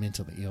people who are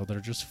mentally ill that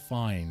are just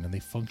fine and they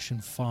function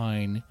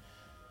fine.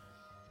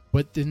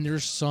 But then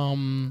there's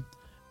some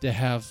that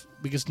have,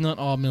 because not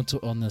all mental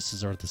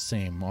illnesses are the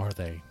same, are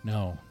they?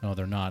 No,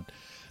 they're not.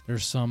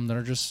 There's some that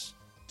are just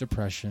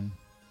depression.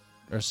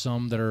 There's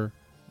some that are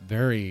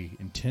very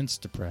intense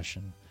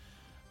depression.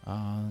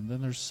 Then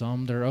there's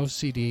some that are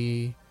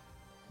OCD.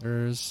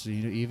 There's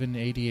even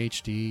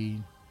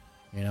ADHD,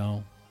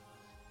 Then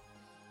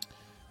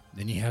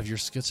you have your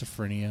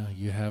schizophrenia.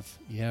 You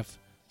have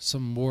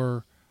some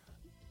more.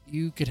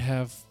 You could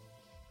have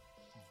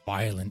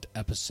violent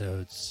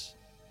episodes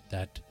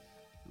that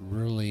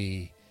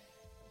really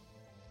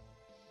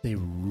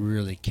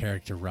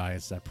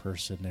characterize that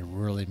person. They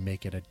really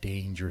make it a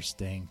dangerous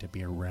thing to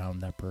be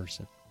around that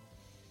person.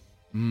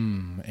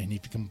 And if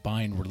you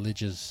combine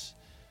religious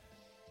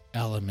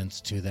elements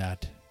to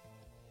that,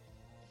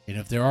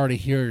 if they're already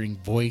hearing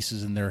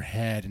voices in their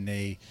head and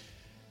they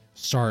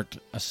start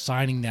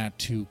assigning that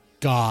to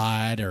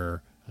God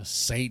or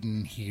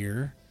Satan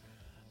here,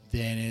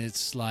 then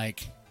it's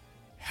like,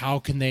 how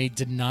can they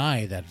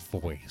deny that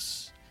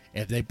voice?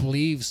 If they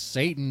believe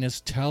Satan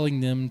is telling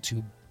them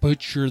to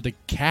butcher the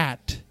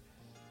cat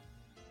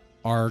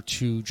or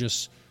to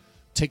just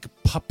take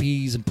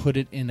puppies and put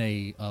it in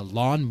a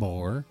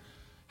lawnmower,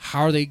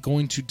 how are they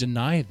going to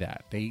deny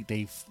that?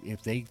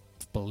 If they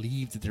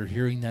believe that they're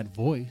hearing that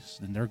voice,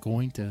 then they're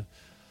going to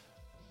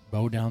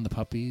mow down the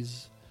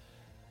puppies,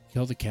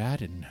 kill the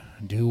cat, and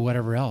do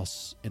whatever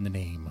else in the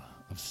name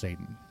of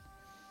Satan.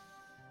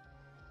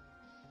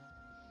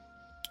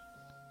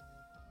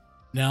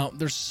 Now,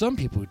 there's some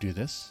people who do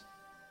this.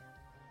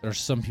 There are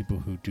some people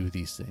who do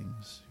these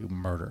things, who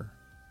murder.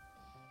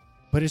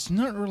 But it's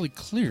not really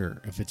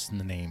clear if it's in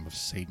the name of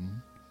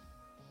Satan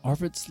or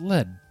if it's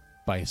led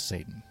by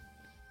Satan.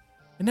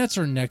 And that's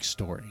our next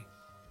story.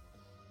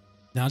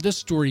 Now, this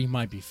story you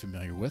might be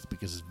familiar with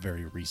because it's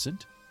very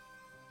recent.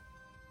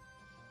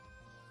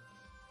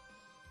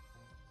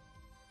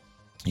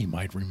 You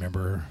might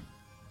remember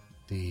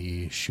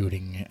the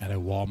shooting at a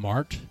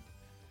Walmart.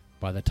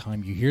 By the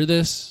time you hear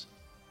this,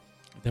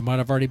 there might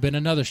have already been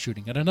another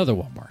shooting at another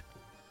Walmart.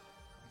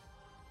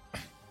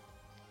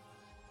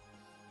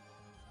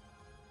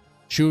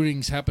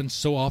 Shootings happen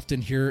so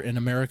often here in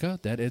America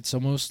that it's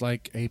almost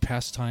like a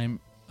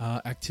pastime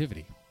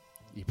activity.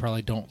 You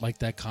probably don't like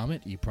that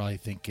comment. You probably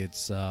think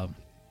it's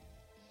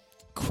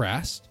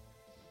crass,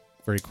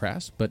 very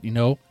crass. But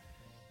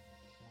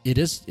it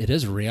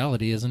is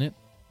reality, isn't it?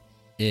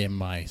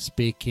 Am I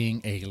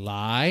speaking a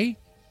lie?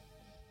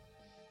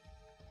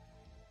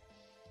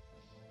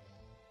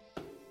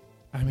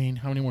 I mean,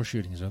 how many more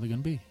shootings are there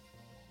going to be?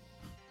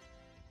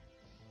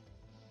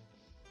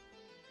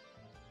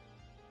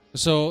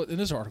 So, in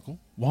this article,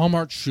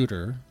 Walmart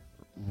shooter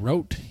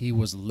wrote he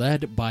was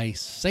led by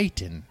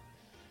Satan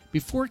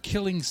before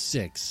killing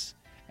 6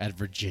 at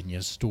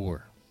Virginia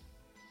store.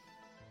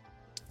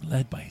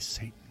 Led by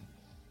Satan.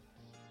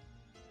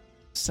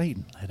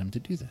 Satan led him to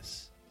do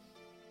this.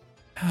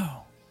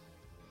 How?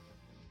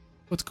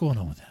 What's going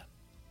on with that?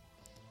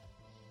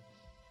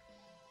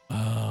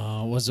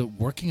 Was it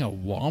working at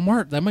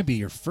Walmart? That might be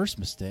your first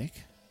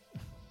mistake.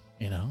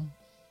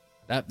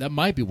 That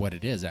might be what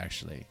it is,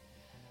 actually.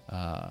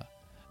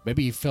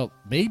 Maybe he felt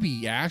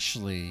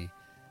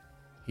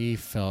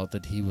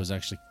that he was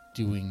actually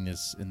doing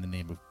this in the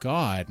name of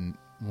God. And,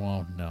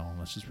 well, no,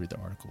 let's just read the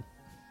article.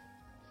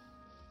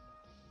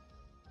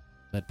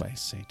 Led by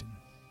Satan.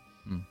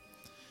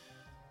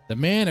 The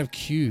man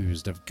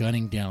accused of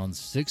gunning down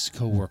 6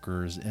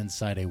 co-workers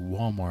inside a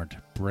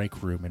Walmart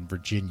break room in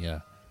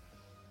Virginia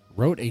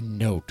wrote a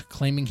note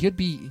claiming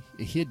he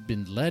had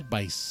been led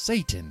by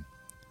Satan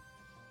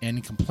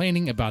and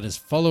complaining about his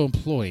fellow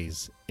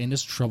employees and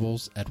his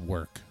troubles at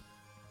work.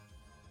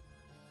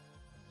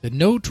 The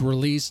note,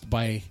 released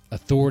by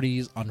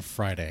authorities on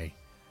Friday,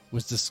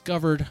 was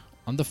discovered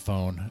on the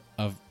phone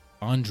of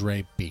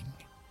Andre Bing,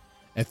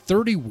 a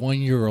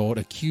 31-year-old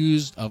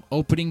accused of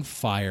opening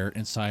fire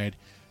inside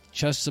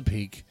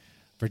Chesapeake,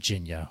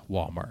 Virginia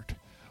Walmart,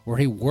 where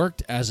he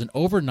worked as an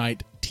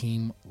overnight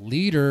team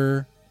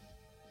leader.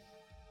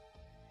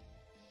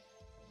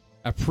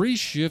 A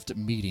pre-shift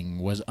meeting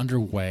was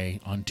underway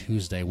on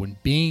Tuesday when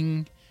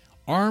Bing,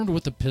 armed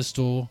with a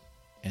pistol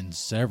and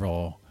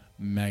several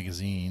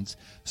magazines,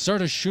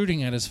 started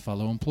shooting at his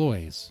fellow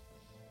employees.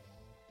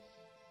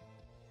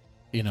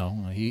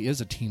 He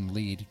is a team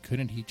lead.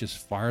 Couldn't he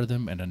just fire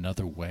them in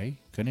another way?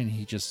 Couldn't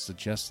he just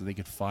suggest that they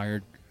get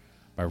fired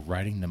by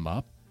writing them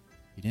up?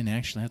 He didn't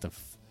actually have to...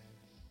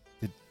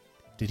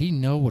 Did he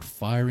know what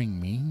firing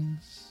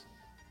means?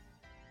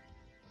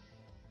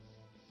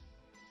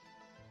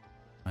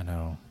 I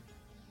know.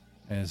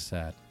 It is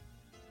sad.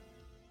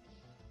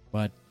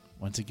 But,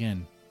 once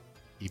again,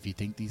 if you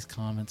think these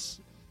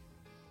comments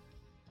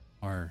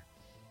are,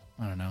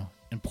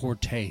 in poor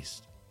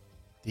taste,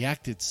 the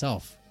act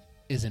itself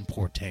is in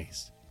poor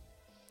taste.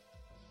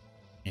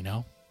 It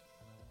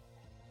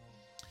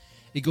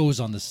goes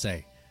on to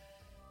say,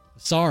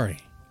 "Sorry,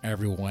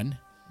 everyone,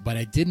 but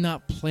I did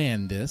not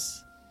plan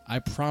this. I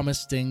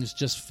promise things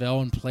just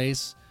fell in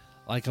place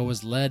like I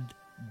was led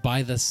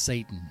by the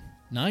Satan.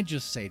 Not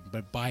just Satan,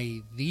 but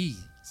by the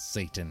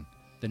Satan,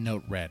 the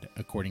note read,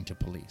 according to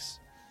police.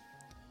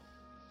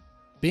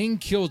 Bing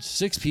killed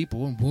 6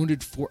 people and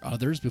wounded 4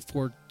 others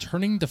before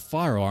turning the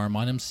firearm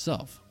on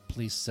himself.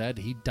 Police said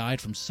he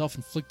died from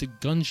self-inflicted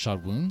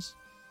gunshot wounds,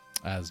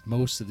 as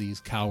most of these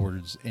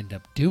cowards end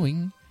up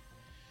doing.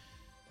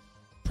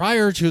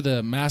 Prior to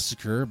the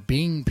massacre,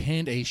 Bing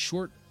penned a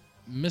short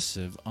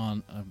missive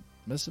on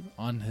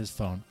his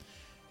phone,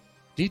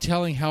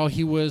 detailing how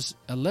he was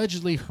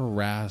allegedly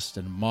harassed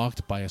and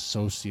mocked by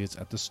associates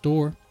at the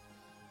store.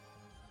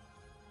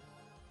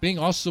 Bing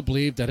also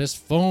believed that his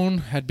phone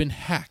had been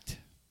hacked.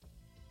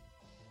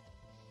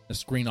 The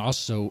screen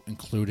also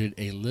included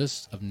a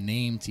list of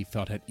names he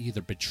felt had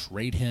either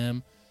betrayed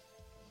him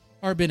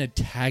or been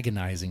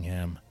antagonizing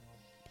him.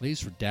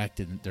 Police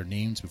redacted their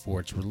names before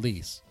its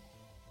release.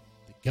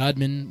 The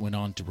gunman went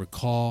on to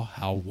recall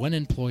how one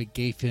employee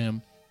gave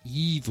him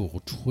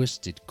evil,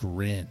 twisted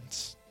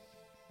grins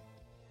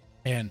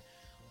and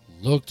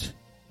looked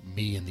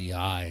me in the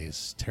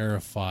eyes,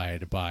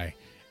 terrified by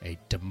a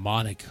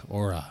demonic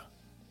aura.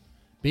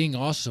 Bing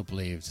also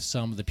believed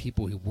some of the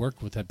people he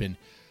worked with had been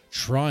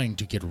trying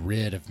to get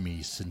rid of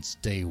me since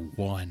day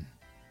one.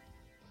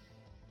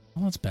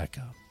 Well, let's back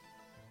up.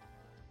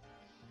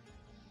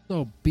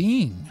 So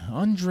Bing,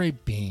 Andre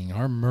Bing,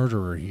 our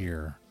murderer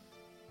here,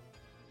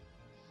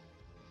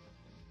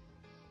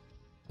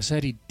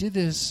 said he did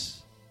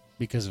this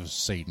because of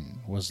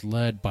Satan, was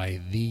led by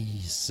the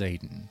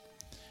Satan.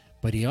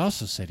 But he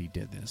also said he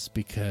did this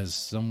because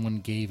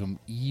someone gave him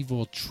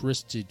evil,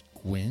 twisted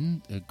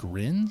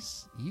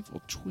grins,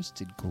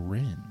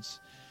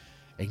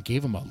 and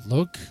gave him a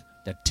look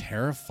that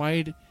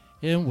terrified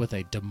him with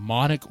a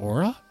demonic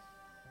aura?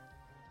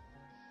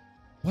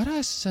 What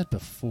I said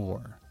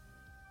before,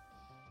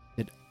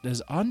 did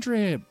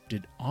Andre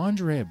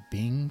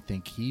Bing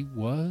think he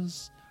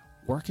was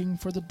working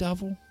for the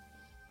devil,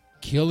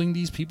 killing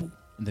these people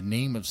in the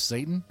name of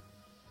Satan?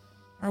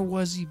 Or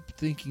was he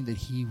thinking that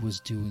he was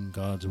doing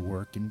God's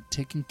work and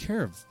taking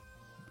care of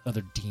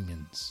other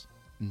demons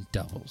and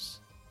devils?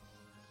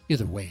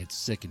 Either way, it's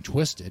sick and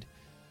twisted.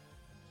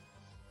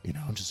 You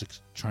know,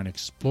 just trying to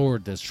explore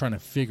this, trying to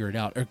figure it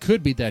out. Or it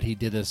could be that he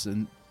did this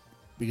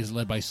because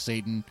led by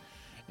Satan,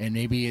 and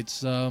maybe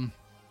it's him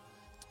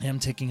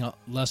taking out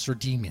lesser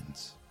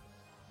demons.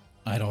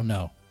 I don't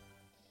know.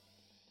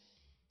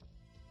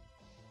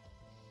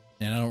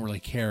 And I don't really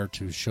care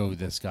to show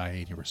this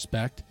guy any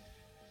respect,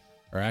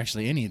 or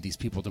actually any of these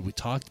people that we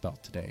talked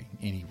about today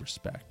any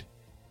respect,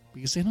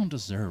 because they don't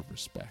deserve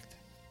respect.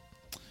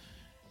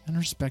 And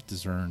respect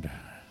is earned.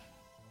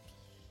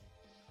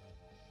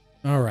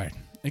 All right.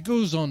 It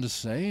goes on to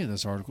say,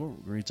 this article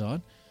reads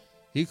on,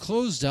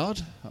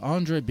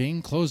 Andre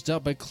Bing closed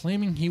out by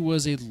claiming he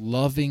was a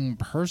loving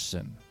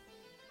person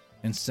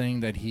and saying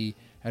that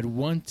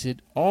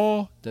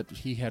all that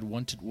he had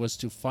wanted was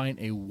to find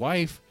a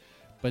wife,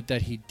 but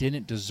that he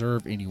didn't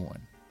deserve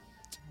anyone.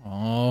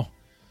 Oh,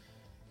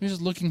 he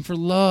was looking for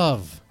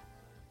love.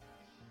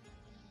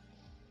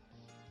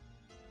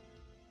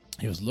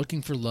 He was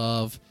looking for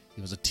love.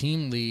 He was a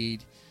team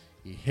lead.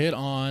 He hit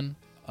on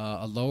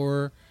a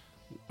lower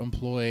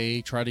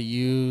employee, tried to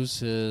use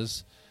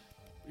his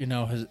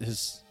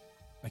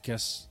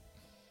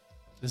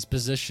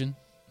position,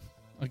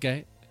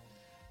 okay,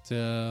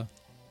 he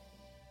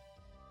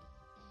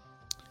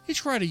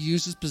tried to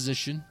use his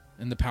position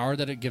and the power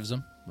that it gives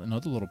him,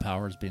 another little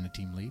power is being a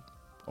team lead,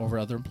 over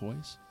other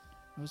employees.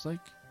 It was like,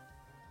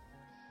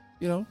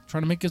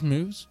 trying to make his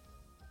moves,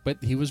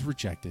 but he was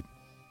rejected,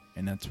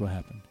 and that's what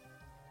happened.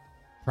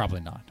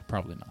 Probably not.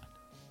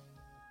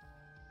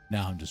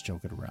 Now I'm just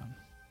joking around.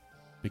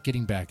 But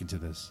getting back into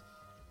this,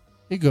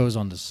 it goes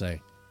on to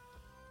say,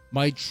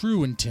 my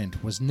true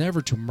intent was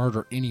never to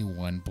murder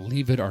anyone,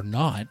 believe it or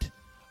not.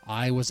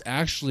 I was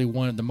actually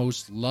one of the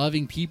most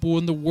loving people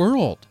in the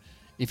world.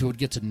 If you would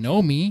get to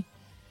know me,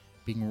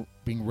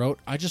 Bing wrote,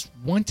 I just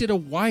wanted a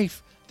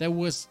wife that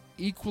was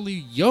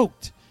equally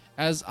yoked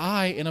as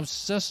I and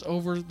obsessed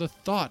over the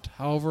thought.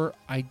 However,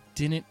 I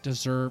didn't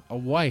deserve a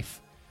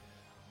wife.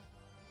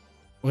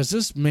 Was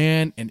this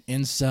man an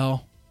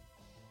incel?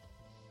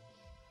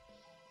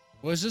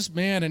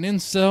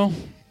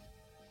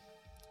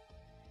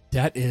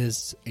 That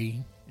is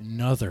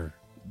another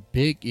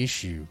big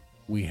issue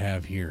we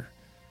have here.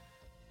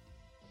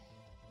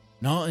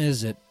 Not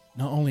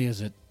only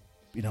is it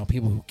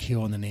people who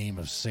kill in the name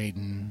of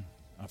Satan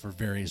for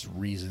various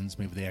reasons.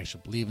 Maybe they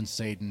actually believe in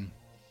Satan.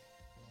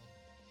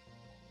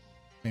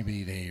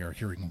 Maybe they are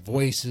hearing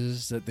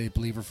voices that they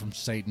believe are from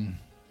Satan.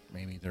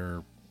 Maybe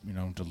they're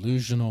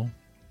delusional.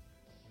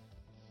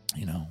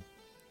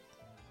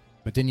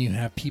 But then you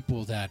have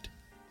people that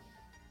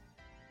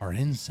are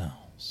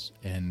incels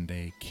and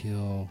they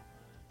kill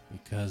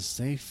because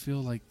they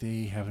feel like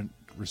they haven't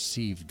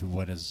received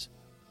what is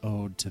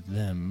owed to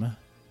them.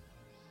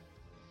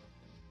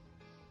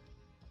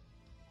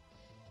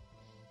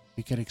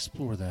 We could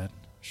explore that.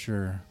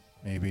 Sure,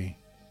 maybe.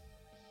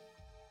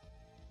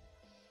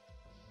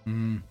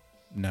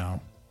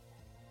 No.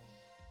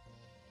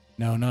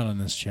 No, not on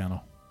this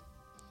channel.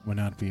 would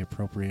not be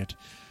appropriate.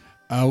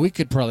 We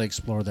could probably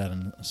explore that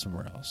in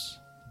somewhere else,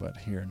 but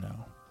here,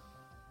 no.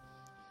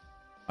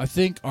 I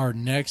think our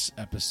next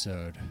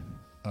episode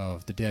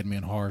of the Dead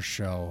Man Horror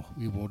Show,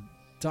 we will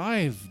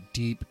dive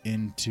deep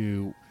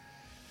into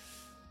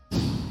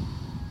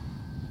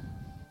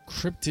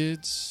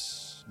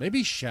cryptids,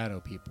 maybe shadow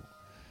people,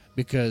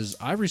 because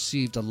I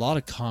received a lot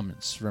of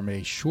comments from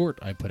a short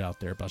I put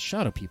out there about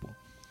shadow people,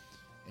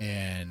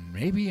 and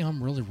maybe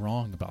I'm really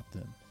wrong about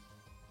them.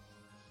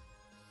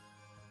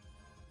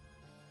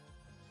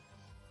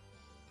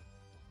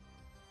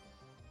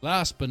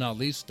 Last but not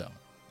least, though,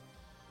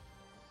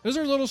 there's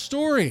our little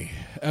story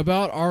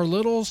about our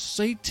little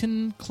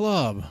Satan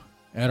club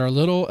at our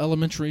little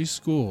elementary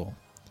school.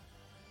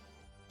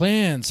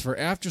 Plans for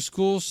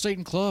after-school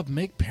Satan club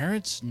make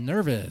parents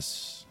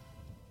nervous.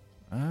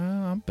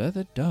 I bet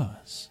it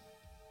does.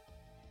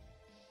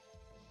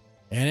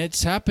 And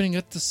it's happening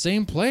at the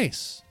same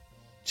place,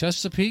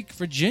 Chesapeake,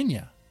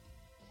 Virginia.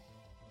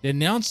 The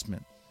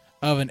announcement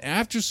of an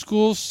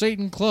after-school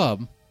Satan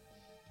club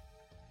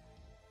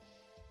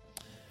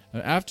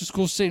at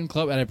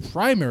a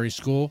primary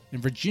school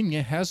in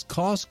Virginia has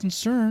caused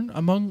concern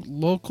among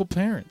local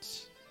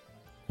parents.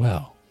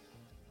 Well,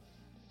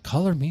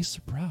 color me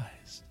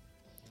surprised.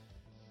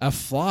 A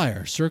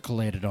flyer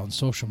circulated on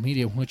social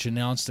media which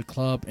announced the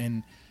club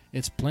and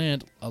its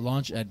planned a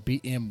launch at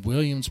B.M.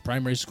 Williams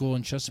Primary School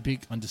in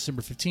Chesapeake on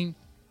December 15th.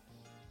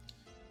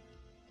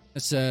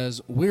 It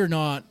says, we are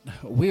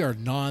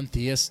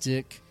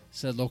non-theistic,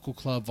 said local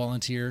club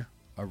volunteer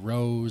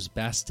Rose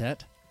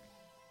Bastet.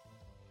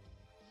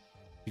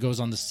 He goes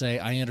on to say,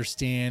 I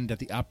understand that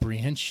the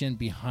apprehension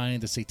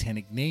behind the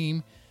satanic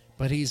name,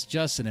 but he's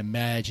just an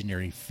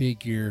imaginary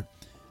figure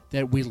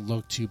that we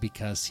look to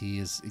because he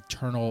is the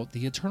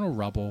eternal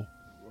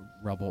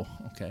rebel,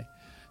 okay,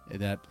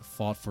 that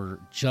fought for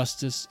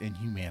justice and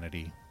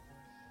humanity.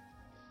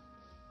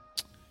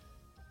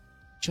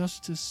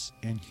 Justice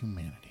and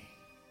humanity.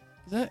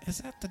 Is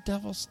that the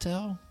devil's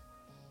tale?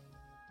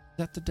 Is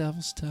that the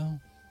devil's tale?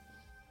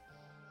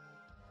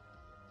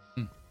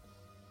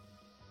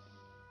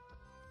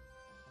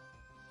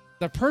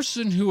 The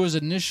person who was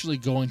initially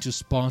going to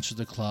sponsor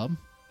the club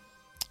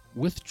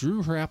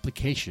withdrew her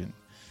application,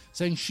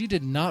 saying she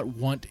did not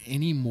want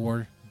any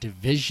more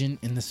division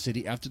in the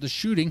city after the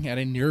shooting at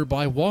a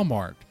nearby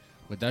Walmart.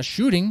 With that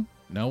shooting,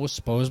 was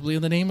supposedly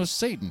in the name of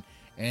Satan.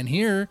 And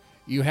here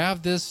you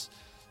have this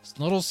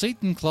little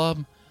Satan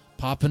club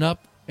popping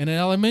up in an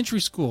elementary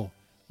school.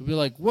 You'd be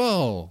like,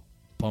 whoa,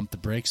 pump the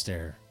brakes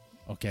there.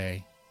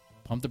 Okay,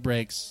 pump the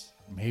brakes.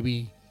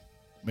 Maybe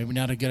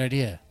not a good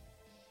idea.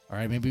 All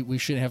right, maybe we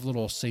shouldn't have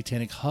little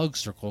satanic hug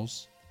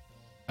circles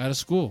at a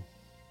school.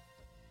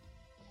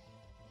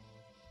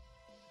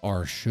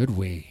 Or should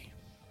we?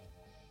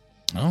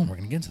 Oh, we're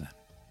going to get into that.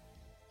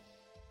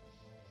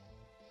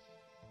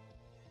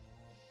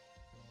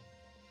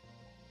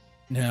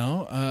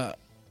 Now,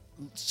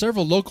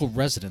 several local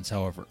residents,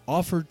 however,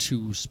 offered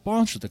to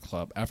sponsor the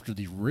club after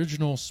the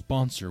original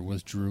sponsor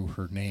withdrew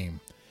her name.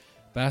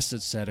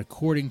 Bassett said,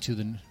 according to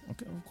the...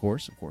 Okay, of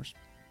course.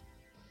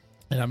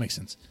 And that makes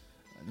sense.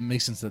 It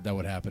makes sense that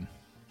would happen.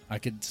 I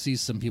could see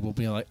some people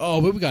being like, oh,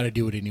 but we got to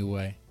do it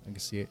anyway. I can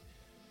see it.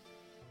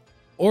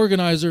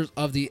 Organizers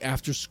of the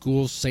After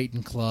School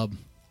Satan Club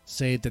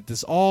say that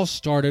this all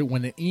started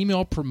when an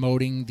email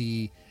promoting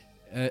the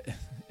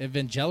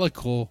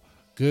Evangelical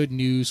Good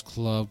News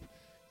Club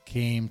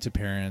came to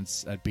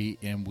parents at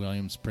B.M.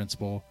 Williams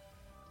Principal.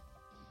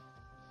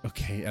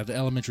 Okay, at the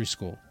elementary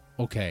school.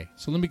 Okay,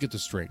 so let me get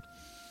this straight.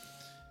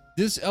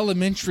 This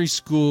elementary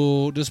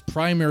school, this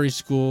primary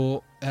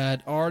school,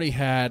 had already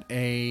had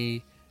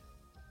a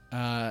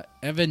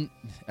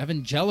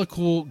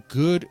Evangelical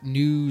Good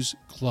News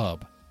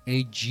Club,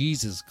 a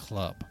Jesus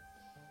Club.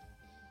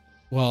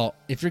 Well,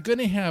 if you're going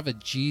to have a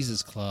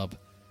Jesus Club,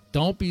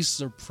 don't be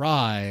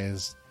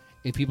surprised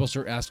if people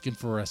start asking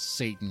for a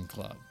Satan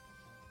Club.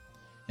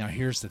 Now,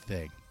 here's the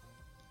thing.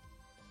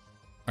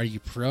 Are you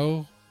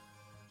pro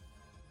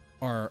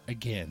or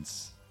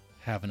against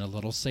having a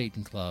little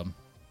Satan Club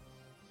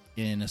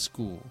in a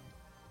school?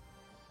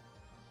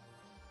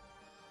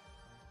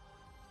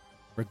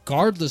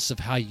 Regardless of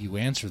how you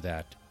answer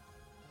that,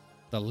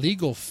 the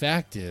legal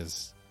fact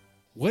is,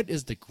 what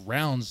is the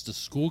grounds the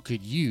school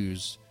could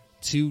use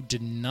to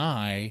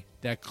deny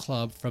that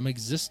club from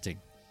existing?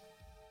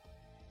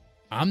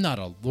 I'm not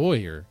a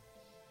lawyer,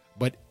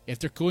 but if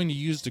they're going to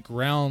use the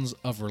grounds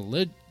of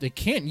religion, they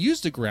can't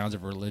use the grounds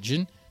of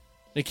religion.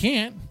 They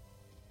can't.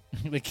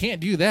 They can't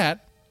do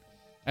that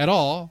at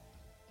all.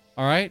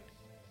 All right?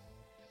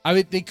 I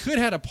mean, they could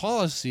have a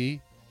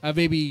policy of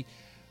maybe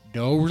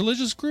no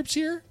religious groups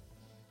here,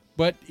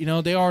 but,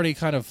 they already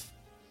kind of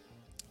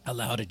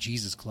allowed a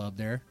Jesus club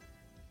there.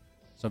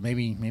 So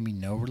maybe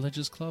no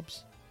religious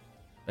clubs?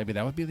 Maybe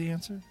that would be the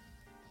answer?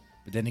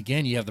 But then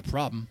again, you have the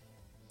problem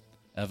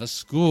of a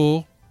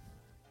school,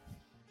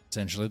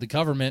 essentially the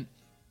government,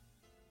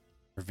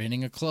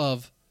 preventing a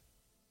club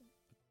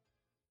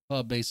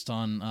based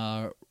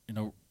on,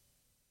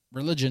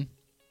 religion.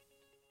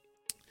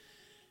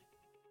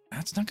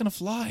 That's not going to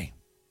fly.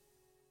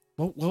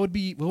 what would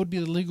be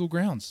the legal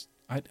grounds?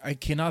 I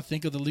cannot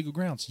think of the legal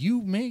grounds.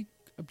 You may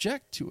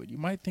object to it. You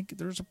might think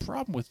there's a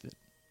problem with it.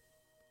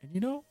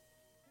 And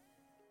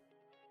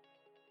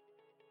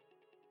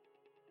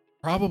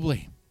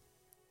probably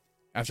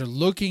after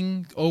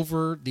looking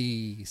over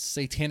the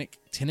satanic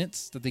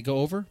tenets that they go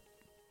over,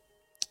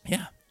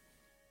 yeah,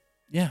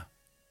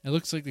 it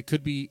looks like it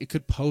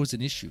could pose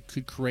an issue,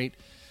 could create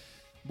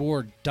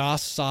more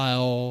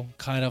docile,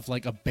 kind of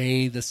like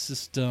obey the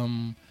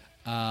system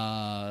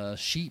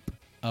sheep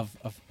of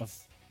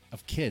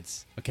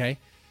kids. Okay,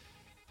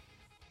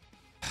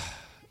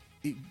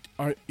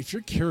 if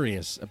you're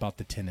curious about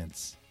the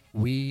tenets,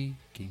 we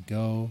can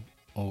go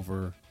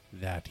over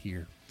that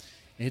here.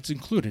 It's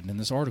included in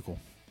this article.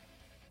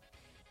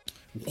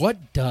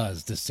 What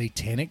does the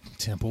Satanic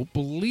Temple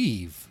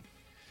believe?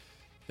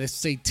 The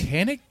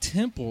Satanic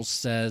Temple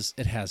says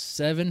it has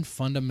 7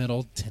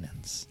 fundamental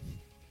tenets.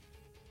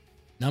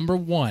 Number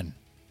 1,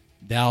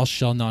 thou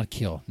shalt not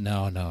kill.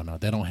 No,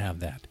 they don't have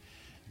that.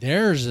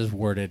 Theirs is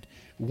worded,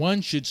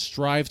 one should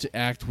strive to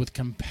act with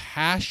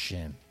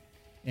compassion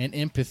and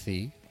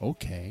empathy,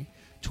 okay,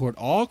 toward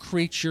all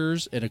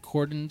creatures in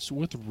accordance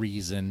with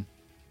reason.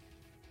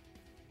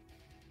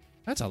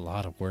 That's a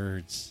lot of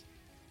words.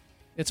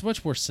 It's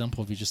much more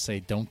simple if you just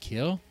say don't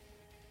kill.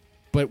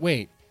 But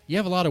wait, you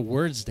have a lot of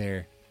words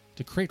there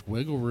to create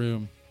wiggle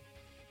room.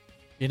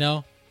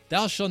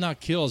 Thou shalt not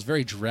kill is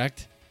very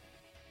direct.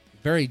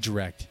 Very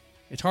direct.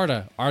 It's hard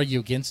to argue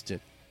against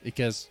it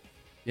because,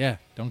 yeah,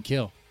 don't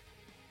kill.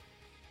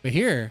 But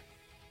here,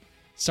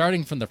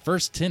 starting from the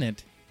first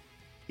tenet,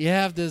 you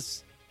have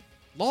this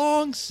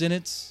long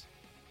sentence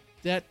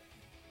that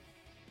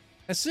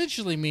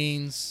essentially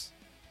means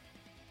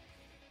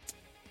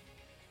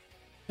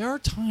there are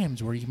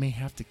times where you may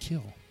have to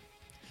kill.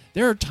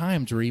 There are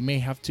times where you may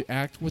have to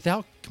act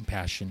without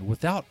compassion,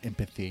 without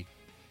empathy.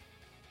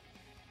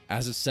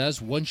 As it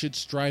says, one should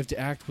strive to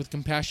act with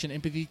compassion and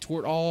empathy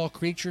toward all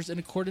creatures in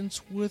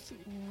accordance with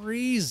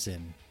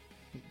reason.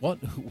 What?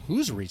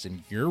 Whose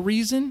reason? Your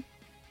reason?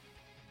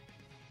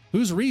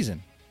 Whose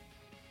reason?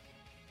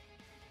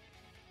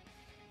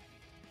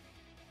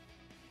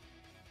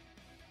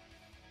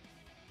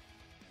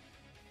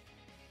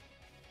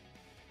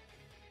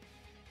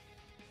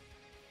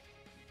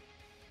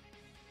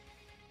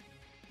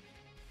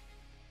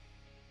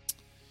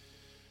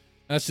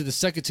 As to the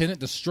second tenet,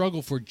 the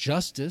struggle for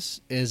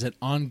justice is an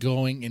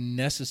ongoing and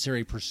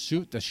necessary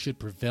pursuit that should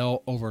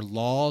prevail over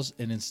laws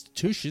and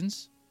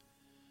institutions.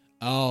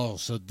 Oh,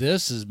 so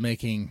this is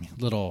making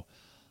little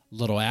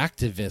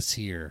activists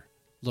here.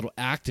 Little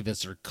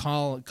activists are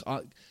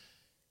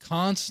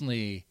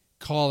constantly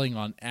calling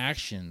on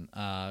action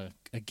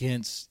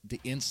against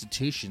the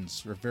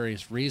institutions for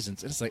various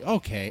reasons. And it's like,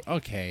 okay.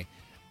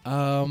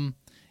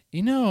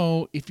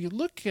 If you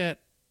look at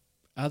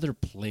other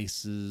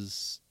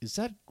places, is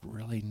that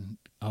really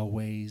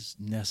always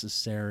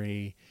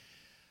necessary?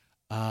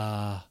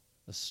 The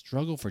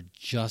struggle for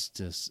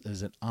justice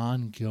is an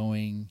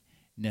ongoing,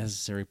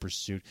 necessary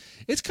pursuit.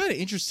 It's kind of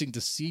interesting to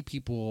see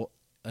people,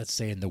 let's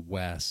say in the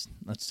West,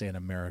 let's say in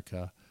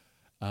America,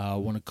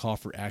 want to call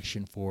for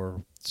action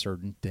for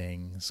certain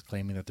things,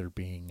 claiming that they're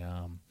being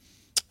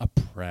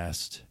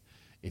oppressed,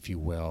 if you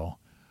will,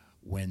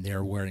 when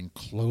they're wearing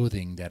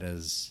clothing that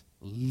is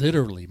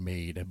literally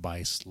made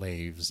by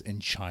slaves in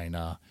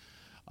China,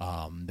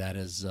 that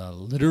is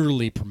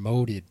literally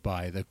promoted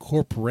by the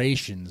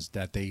corporations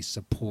that they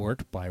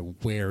support by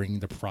wearing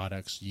the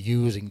products,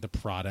 using the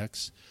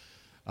products,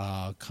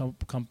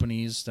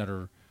 companies that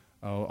are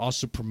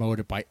also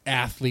promoted by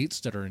athletes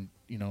that are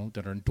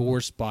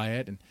endorsed by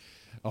it, and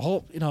a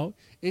whole,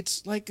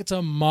 it's like it's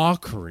a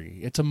mockery.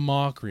 It's a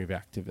mockery of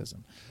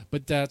activism.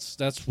 But that's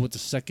what the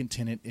second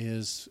tenet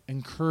is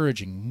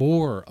encouraging,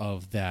 more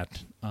of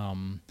that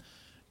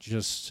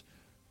just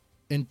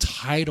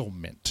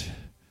entitlement,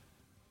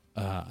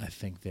 I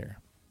think there.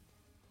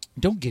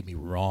 Don't get me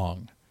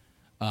wrong.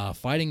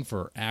 Fighting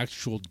for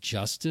actual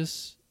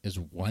justice is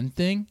one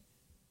thing,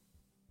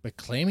 but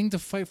claiming to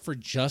fight for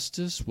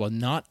justice while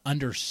not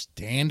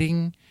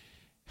understanding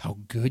how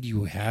good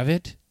you have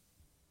it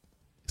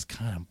is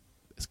kind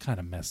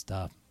of messed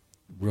up.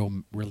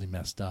 Really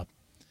messed up.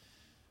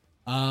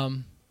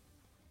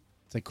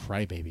 It's like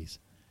crybabies.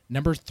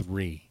 Number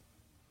 3,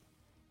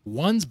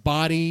 one's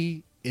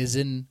body is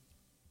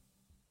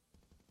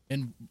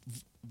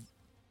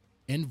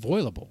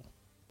inviolable.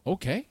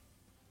 Okay.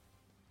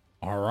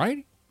 All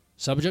right.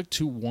 Subject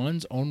to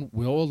one's own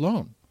will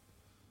alone.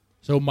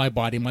 So my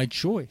body, my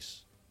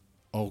choice.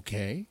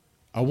 Okay.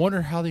 I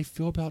wonder how they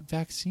feel about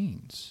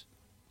vaccines.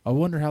 I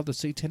wonder how the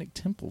Satanic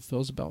Temple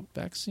feels about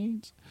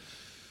vaccines.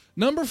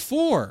 Number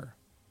 4,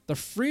 the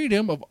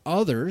freedom of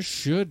others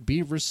should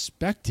be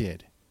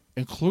respected,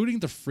 including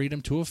the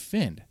freedom to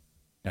offend.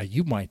 Now,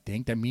 you might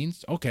think that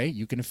means, okay,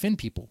 you can offend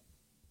people.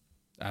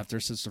 After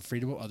it says the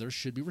freedom of others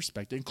should be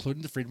respected,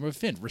 including the freedom of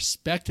offend.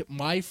 Respect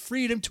my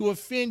freedom to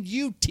offend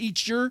you,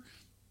 teacher.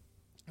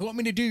 You want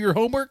me to do your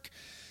homework?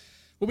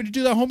 Want me to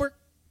do that homework?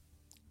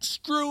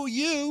 Screw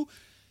you.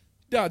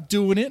 Not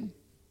doing it.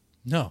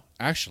 No,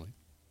 actually.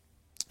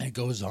 It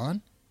goes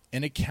on,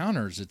 and it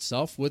counters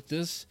itself with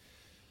this: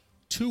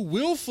 to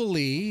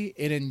willfully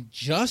and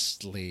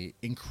unjustly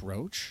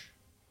encroach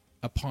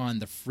upon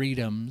the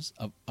freedoms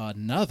of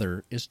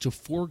another is to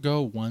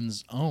forego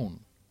one's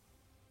own.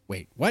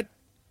 Wait, what?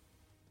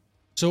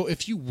 So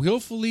if you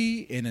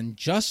willfully and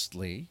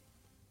unjustly,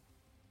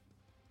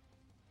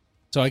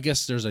 so I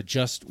guess there's a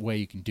just way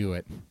you can do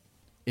it.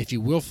 If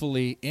you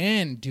willfully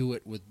and do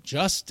it with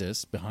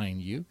justice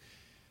behind you,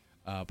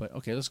 but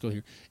okay, let's go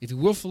here. If you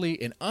willfully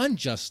and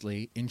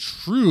unjustly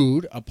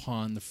intrude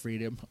upon the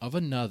freedom of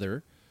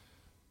another,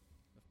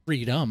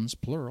 freedoms,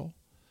 plural,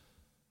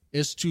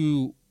 is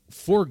to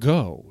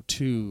forego,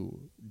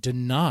 to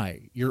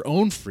deny your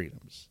own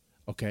freedoms,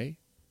 okay?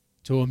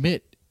 To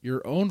omit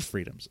your own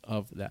freedoms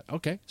of that.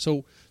 Okay,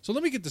 so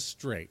let me get this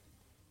straight.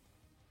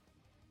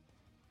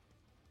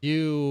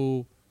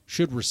 You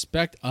should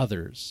respect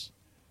others,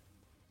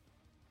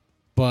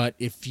 but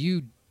if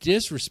you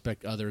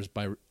disrespect others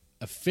by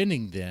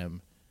offending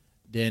them,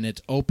 then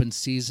it's open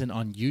season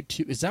on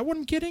YouTube. Is that what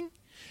I'm getting?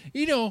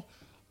 You know,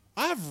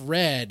 I've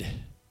read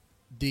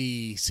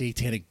the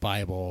Satanic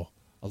Bible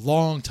a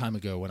long time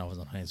ago when I was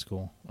in high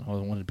school. I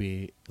wanted to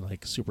be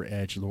like super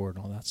edge lord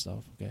and all that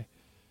stuff, okay?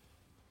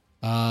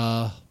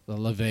 The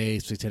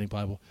LaVey Satanic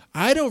Bible.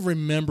 I don't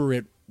remember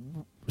it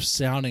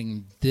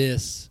sounding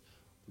this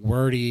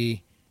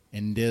wordy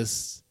and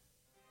this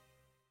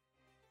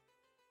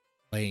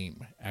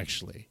lame,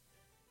 actually.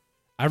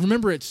 I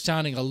remember it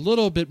sounding a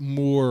little bit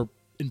more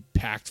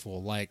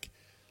impactful, like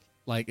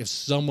if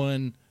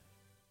someone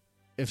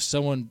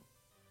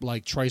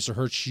like tries to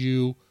hurt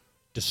you,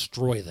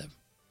 destroy them.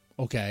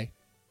 Okay,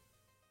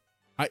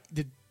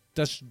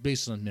 that's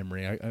based on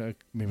memory. I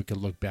maybe could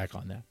look back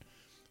on that.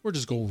 We're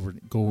just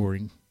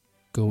going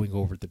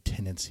over the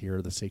tenets here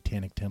of the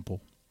Satanic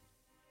Temple.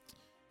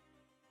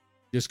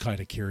 Just kind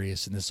of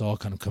curious, and this all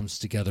kind of comes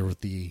together with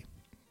the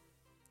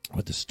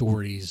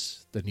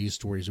stories, the news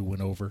stories we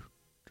went over.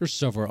 There's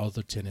several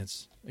other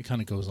tenets. It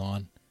kind of goes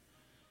on.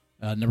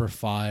 Number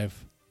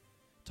 5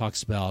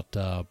 talks about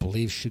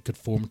beliefs should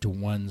conform to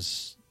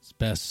one's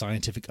best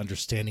scientific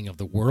understanding of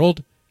the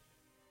world.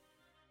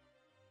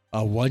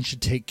 One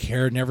should take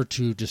care never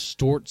to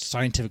distort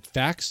scientific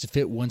facts to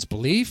fit one's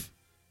belief.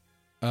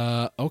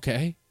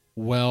 Okay.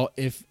 Well,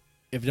 if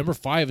number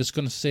 5 is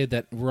going to say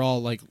that we're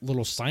all like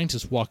little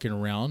scientists walking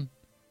around,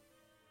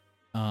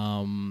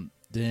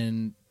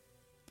 then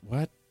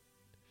what?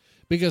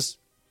 Because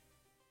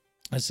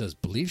it says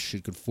beliefs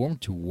should conform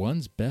to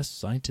one's best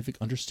scientific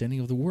understanding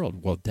of the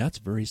world. Well, that's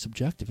very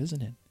subjective,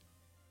 isn't it?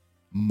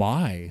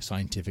 My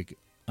scientific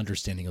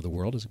understanding of the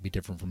world is going to be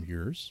different from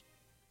yours.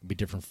 It'll be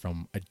different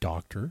from a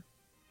doctor.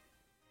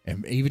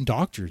 And even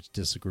doctors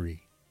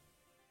disagree.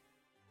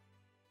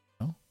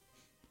 No?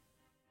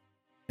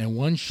 And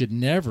one should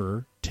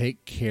never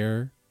take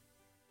care.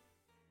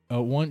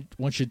 One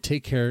should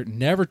take care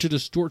never to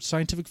distort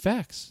scientific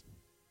facts.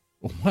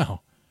 Wow.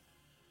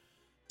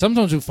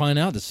 Sometimes we find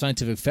out that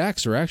scientific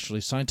facts are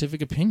actually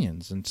scientific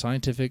opinions and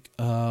scientific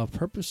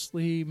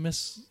purposely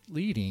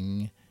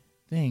misleading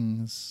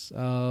things.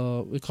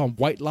 We call them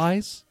white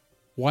lies.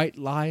 White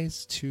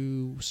lies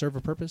to serve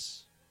a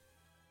purpose.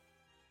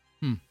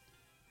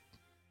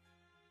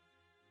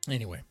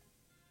 Anyway,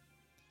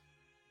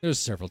 there's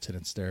several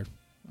tenets there.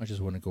 I just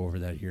want to go over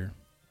that here.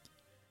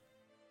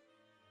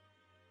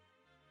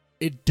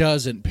 It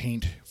doesn't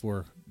paint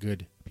for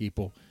good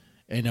people,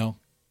 you know.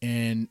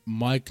 And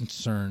my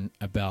concern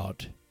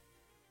about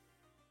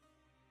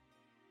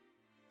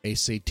a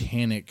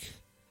satanic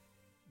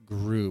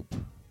group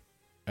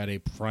at a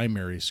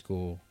primary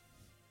school,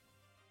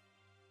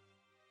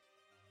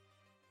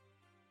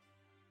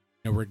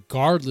 now,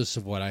 regardless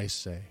of what I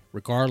say,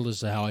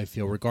 regardless of how I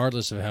feel,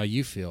 regardless of how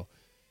you feel,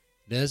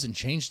 it doesn't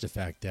change the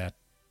fact that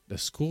the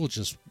school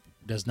just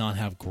does not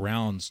have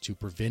grounds to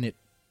prevent it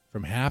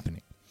from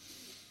happening.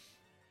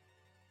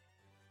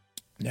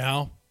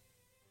 Now,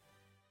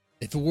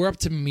 if it were up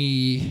to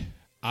me,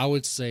 I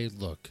would say,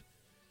 look,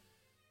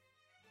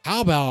 how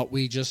about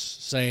we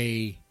just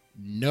say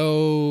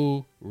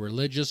no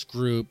religious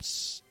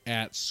groups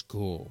at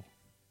school?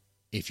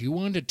 If you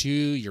want to do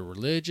your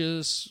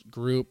religious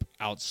group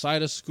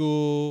outside of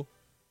school,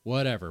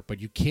 whatever, but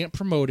you can't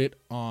promote it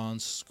on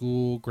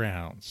school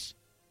grounds.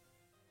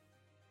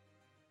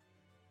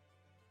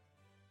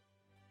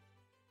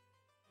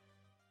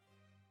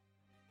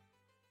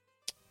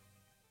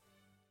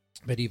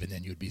 But even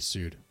then, you'd be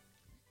sued.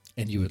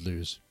 And you would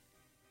lose.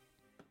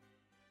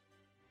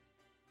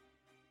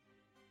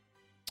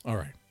 All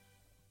right.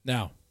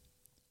 Now,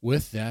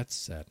 with that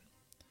said,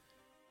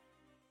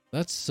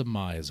 let's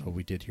surmise what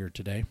we did here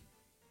today.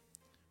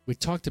 We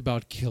talked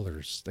about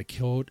killers that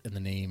killed in the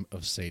name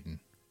of Satan.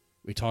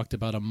 We talked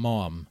about a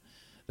mom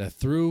that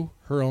threw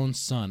her own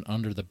son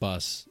under the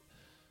bus,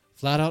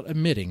 flat out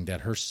admitting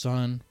that her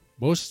son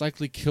most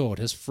likely killed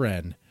his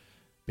friend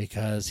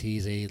because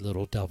he's a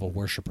little devil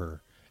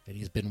worshiper. And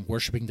he's been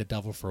worshiping the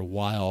devil for a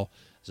while.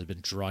 He's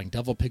been drawing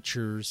devil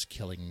pictures,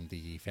 killing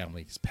the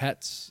family's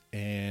pets,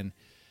 and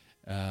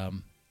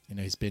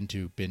he's been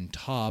to Ben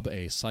Taub,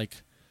 a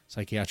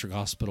psychiatric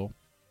hospital.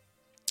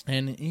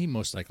 And he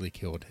most likely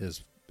killed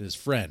his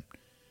friend.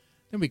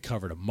 Then we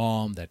covered a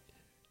mom that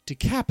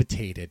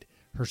decapitated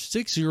her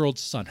 6-year-old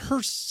son. Her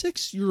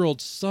 6-year-old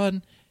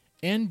son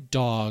and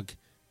dog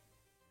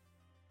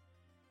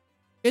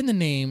in the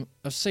name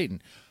of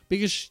Satan.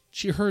 Because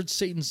she heard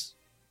Satan's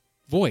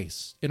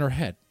voice in her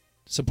head,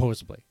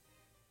 supposedly.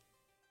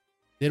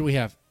 Then we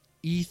have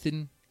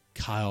Ethan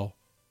Kyle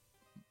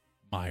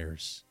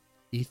Myers.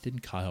 Ethan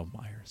Kyle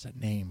Myers. That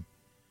name.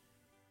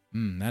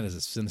 That is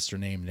a sinister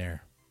name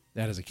there.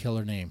 That is a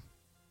killer name.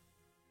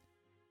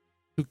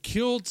 Who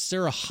killed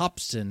Sarah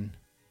Hobson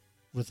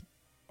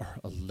or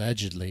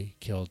allegedly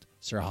killed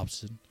Sarah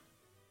Hobson.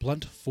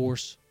 Blunt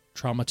force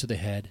trauma to the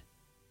head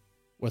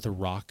with a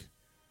rock.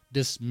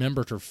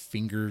 Dismembered her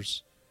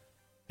fingers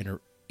and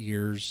her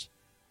ears.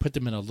 Put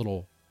them in a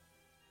little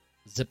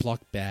Ziploc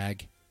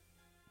bag.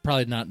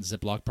 Probably not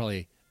Ziploc,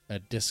 probably a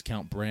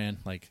discount brand,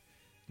 like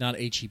not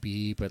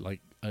H-E-B, but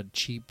like a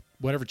cheap,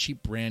 whatever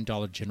cheap brand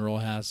Dollar General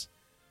has.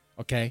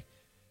 Okay?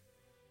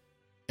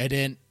 And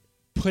then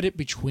put it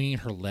between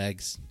her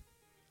legs.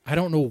 I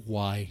don't know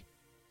why.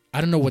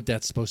 I don't know what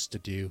that's supposed to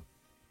do.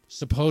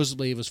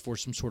 Supposedly it was for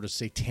some sort of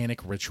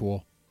satanic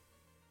ritual.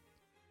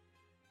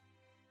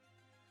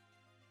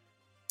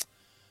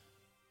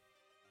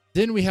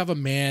 Then we have a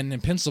man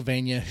in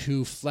Pennsylvania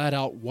who flat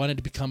out wanted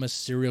to become a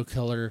serial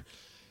killer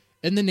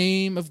in the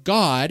name of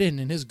God, and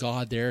in his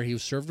God there, he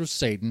was served with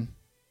Satan.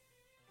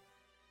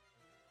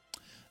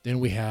 Then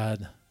we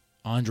had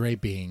Andre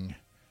Bing,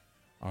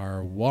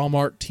 our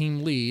Walmart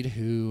team lead,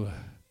 who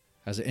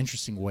has an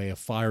interesting way of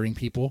firing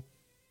people,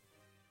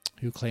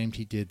 who claimed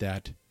he did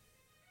that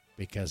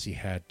because he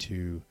had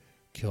to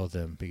kill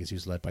them because he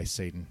was led by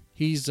Satan.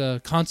 He's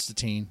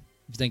Constantine,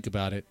 if you think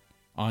about it,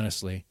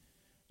 honestly.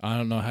 I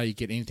don't know how you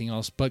get anything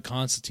else but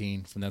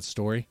Constantine from that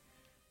story.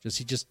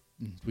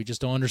 We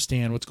just don't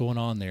understand what's going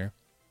on there.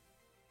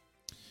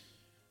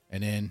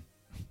 And then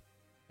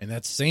in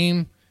that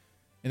same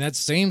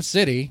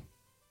city,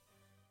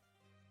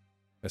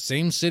 the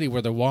same city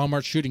where the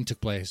Walmart shooting took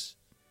place,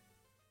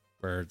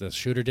 where the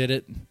shooter did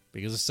it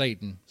because of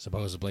Satan,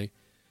 supposedly,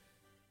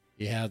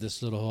 you have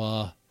this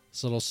little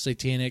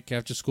satanic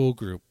after-school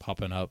group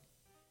popping up.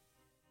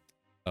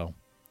 So,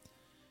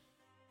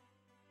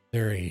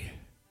 very,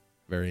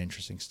 very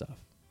interesting stuff.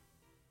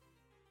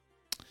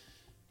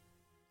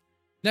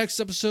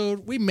 Next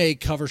episode, we may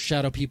cover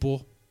shadow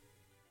people.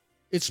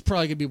 It's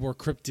probably going to be more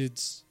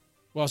cryptids.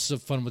 We'll also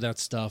have fun with that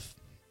stuff.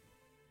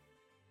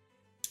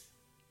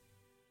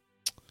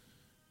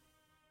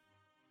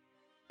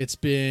 It's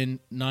been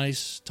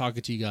nice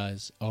talking to you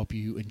guys. I hope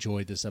you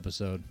enjoyed this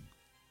episode.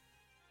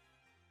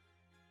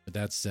 With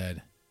that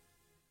said,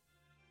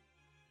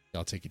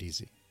 y'all take it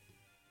easy.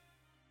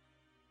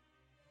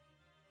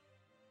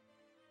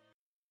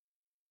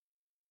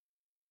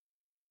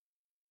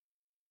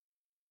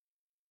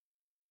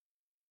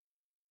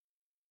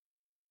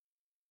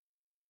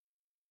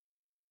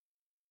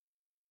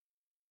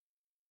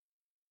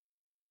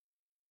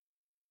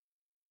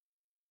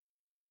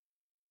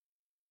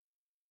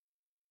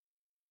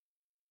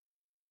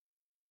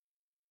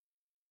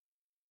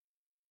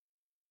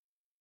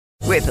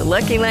 With the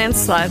Lucky Land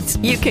Slots,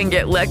 you can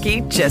get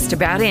lucky just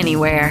about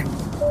anywhere.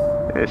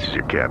 This is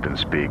your captain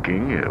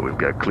speaking. We've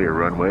got clear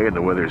runway and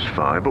the weather's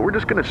fine, but we're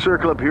just going to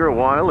circle up here a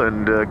while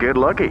and get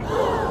lucky.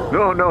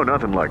 No,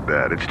 nothing like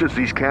that. It's just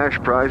these cash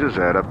prizes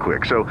add up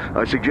quick. So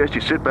I suggest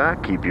you sit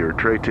back, keep your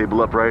tray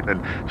table upright,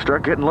 and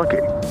start getting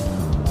lucky.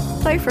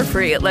 Play for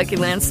free at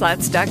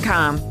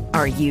LuckyLandSlots.com.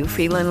 Are you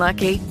feeling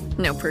lucky?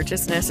 No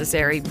purchase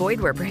necessary. Void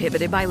where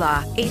prohibited by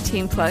law.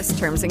 18+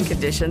 terms and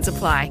conditions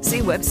apply. See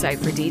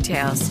website for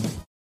details.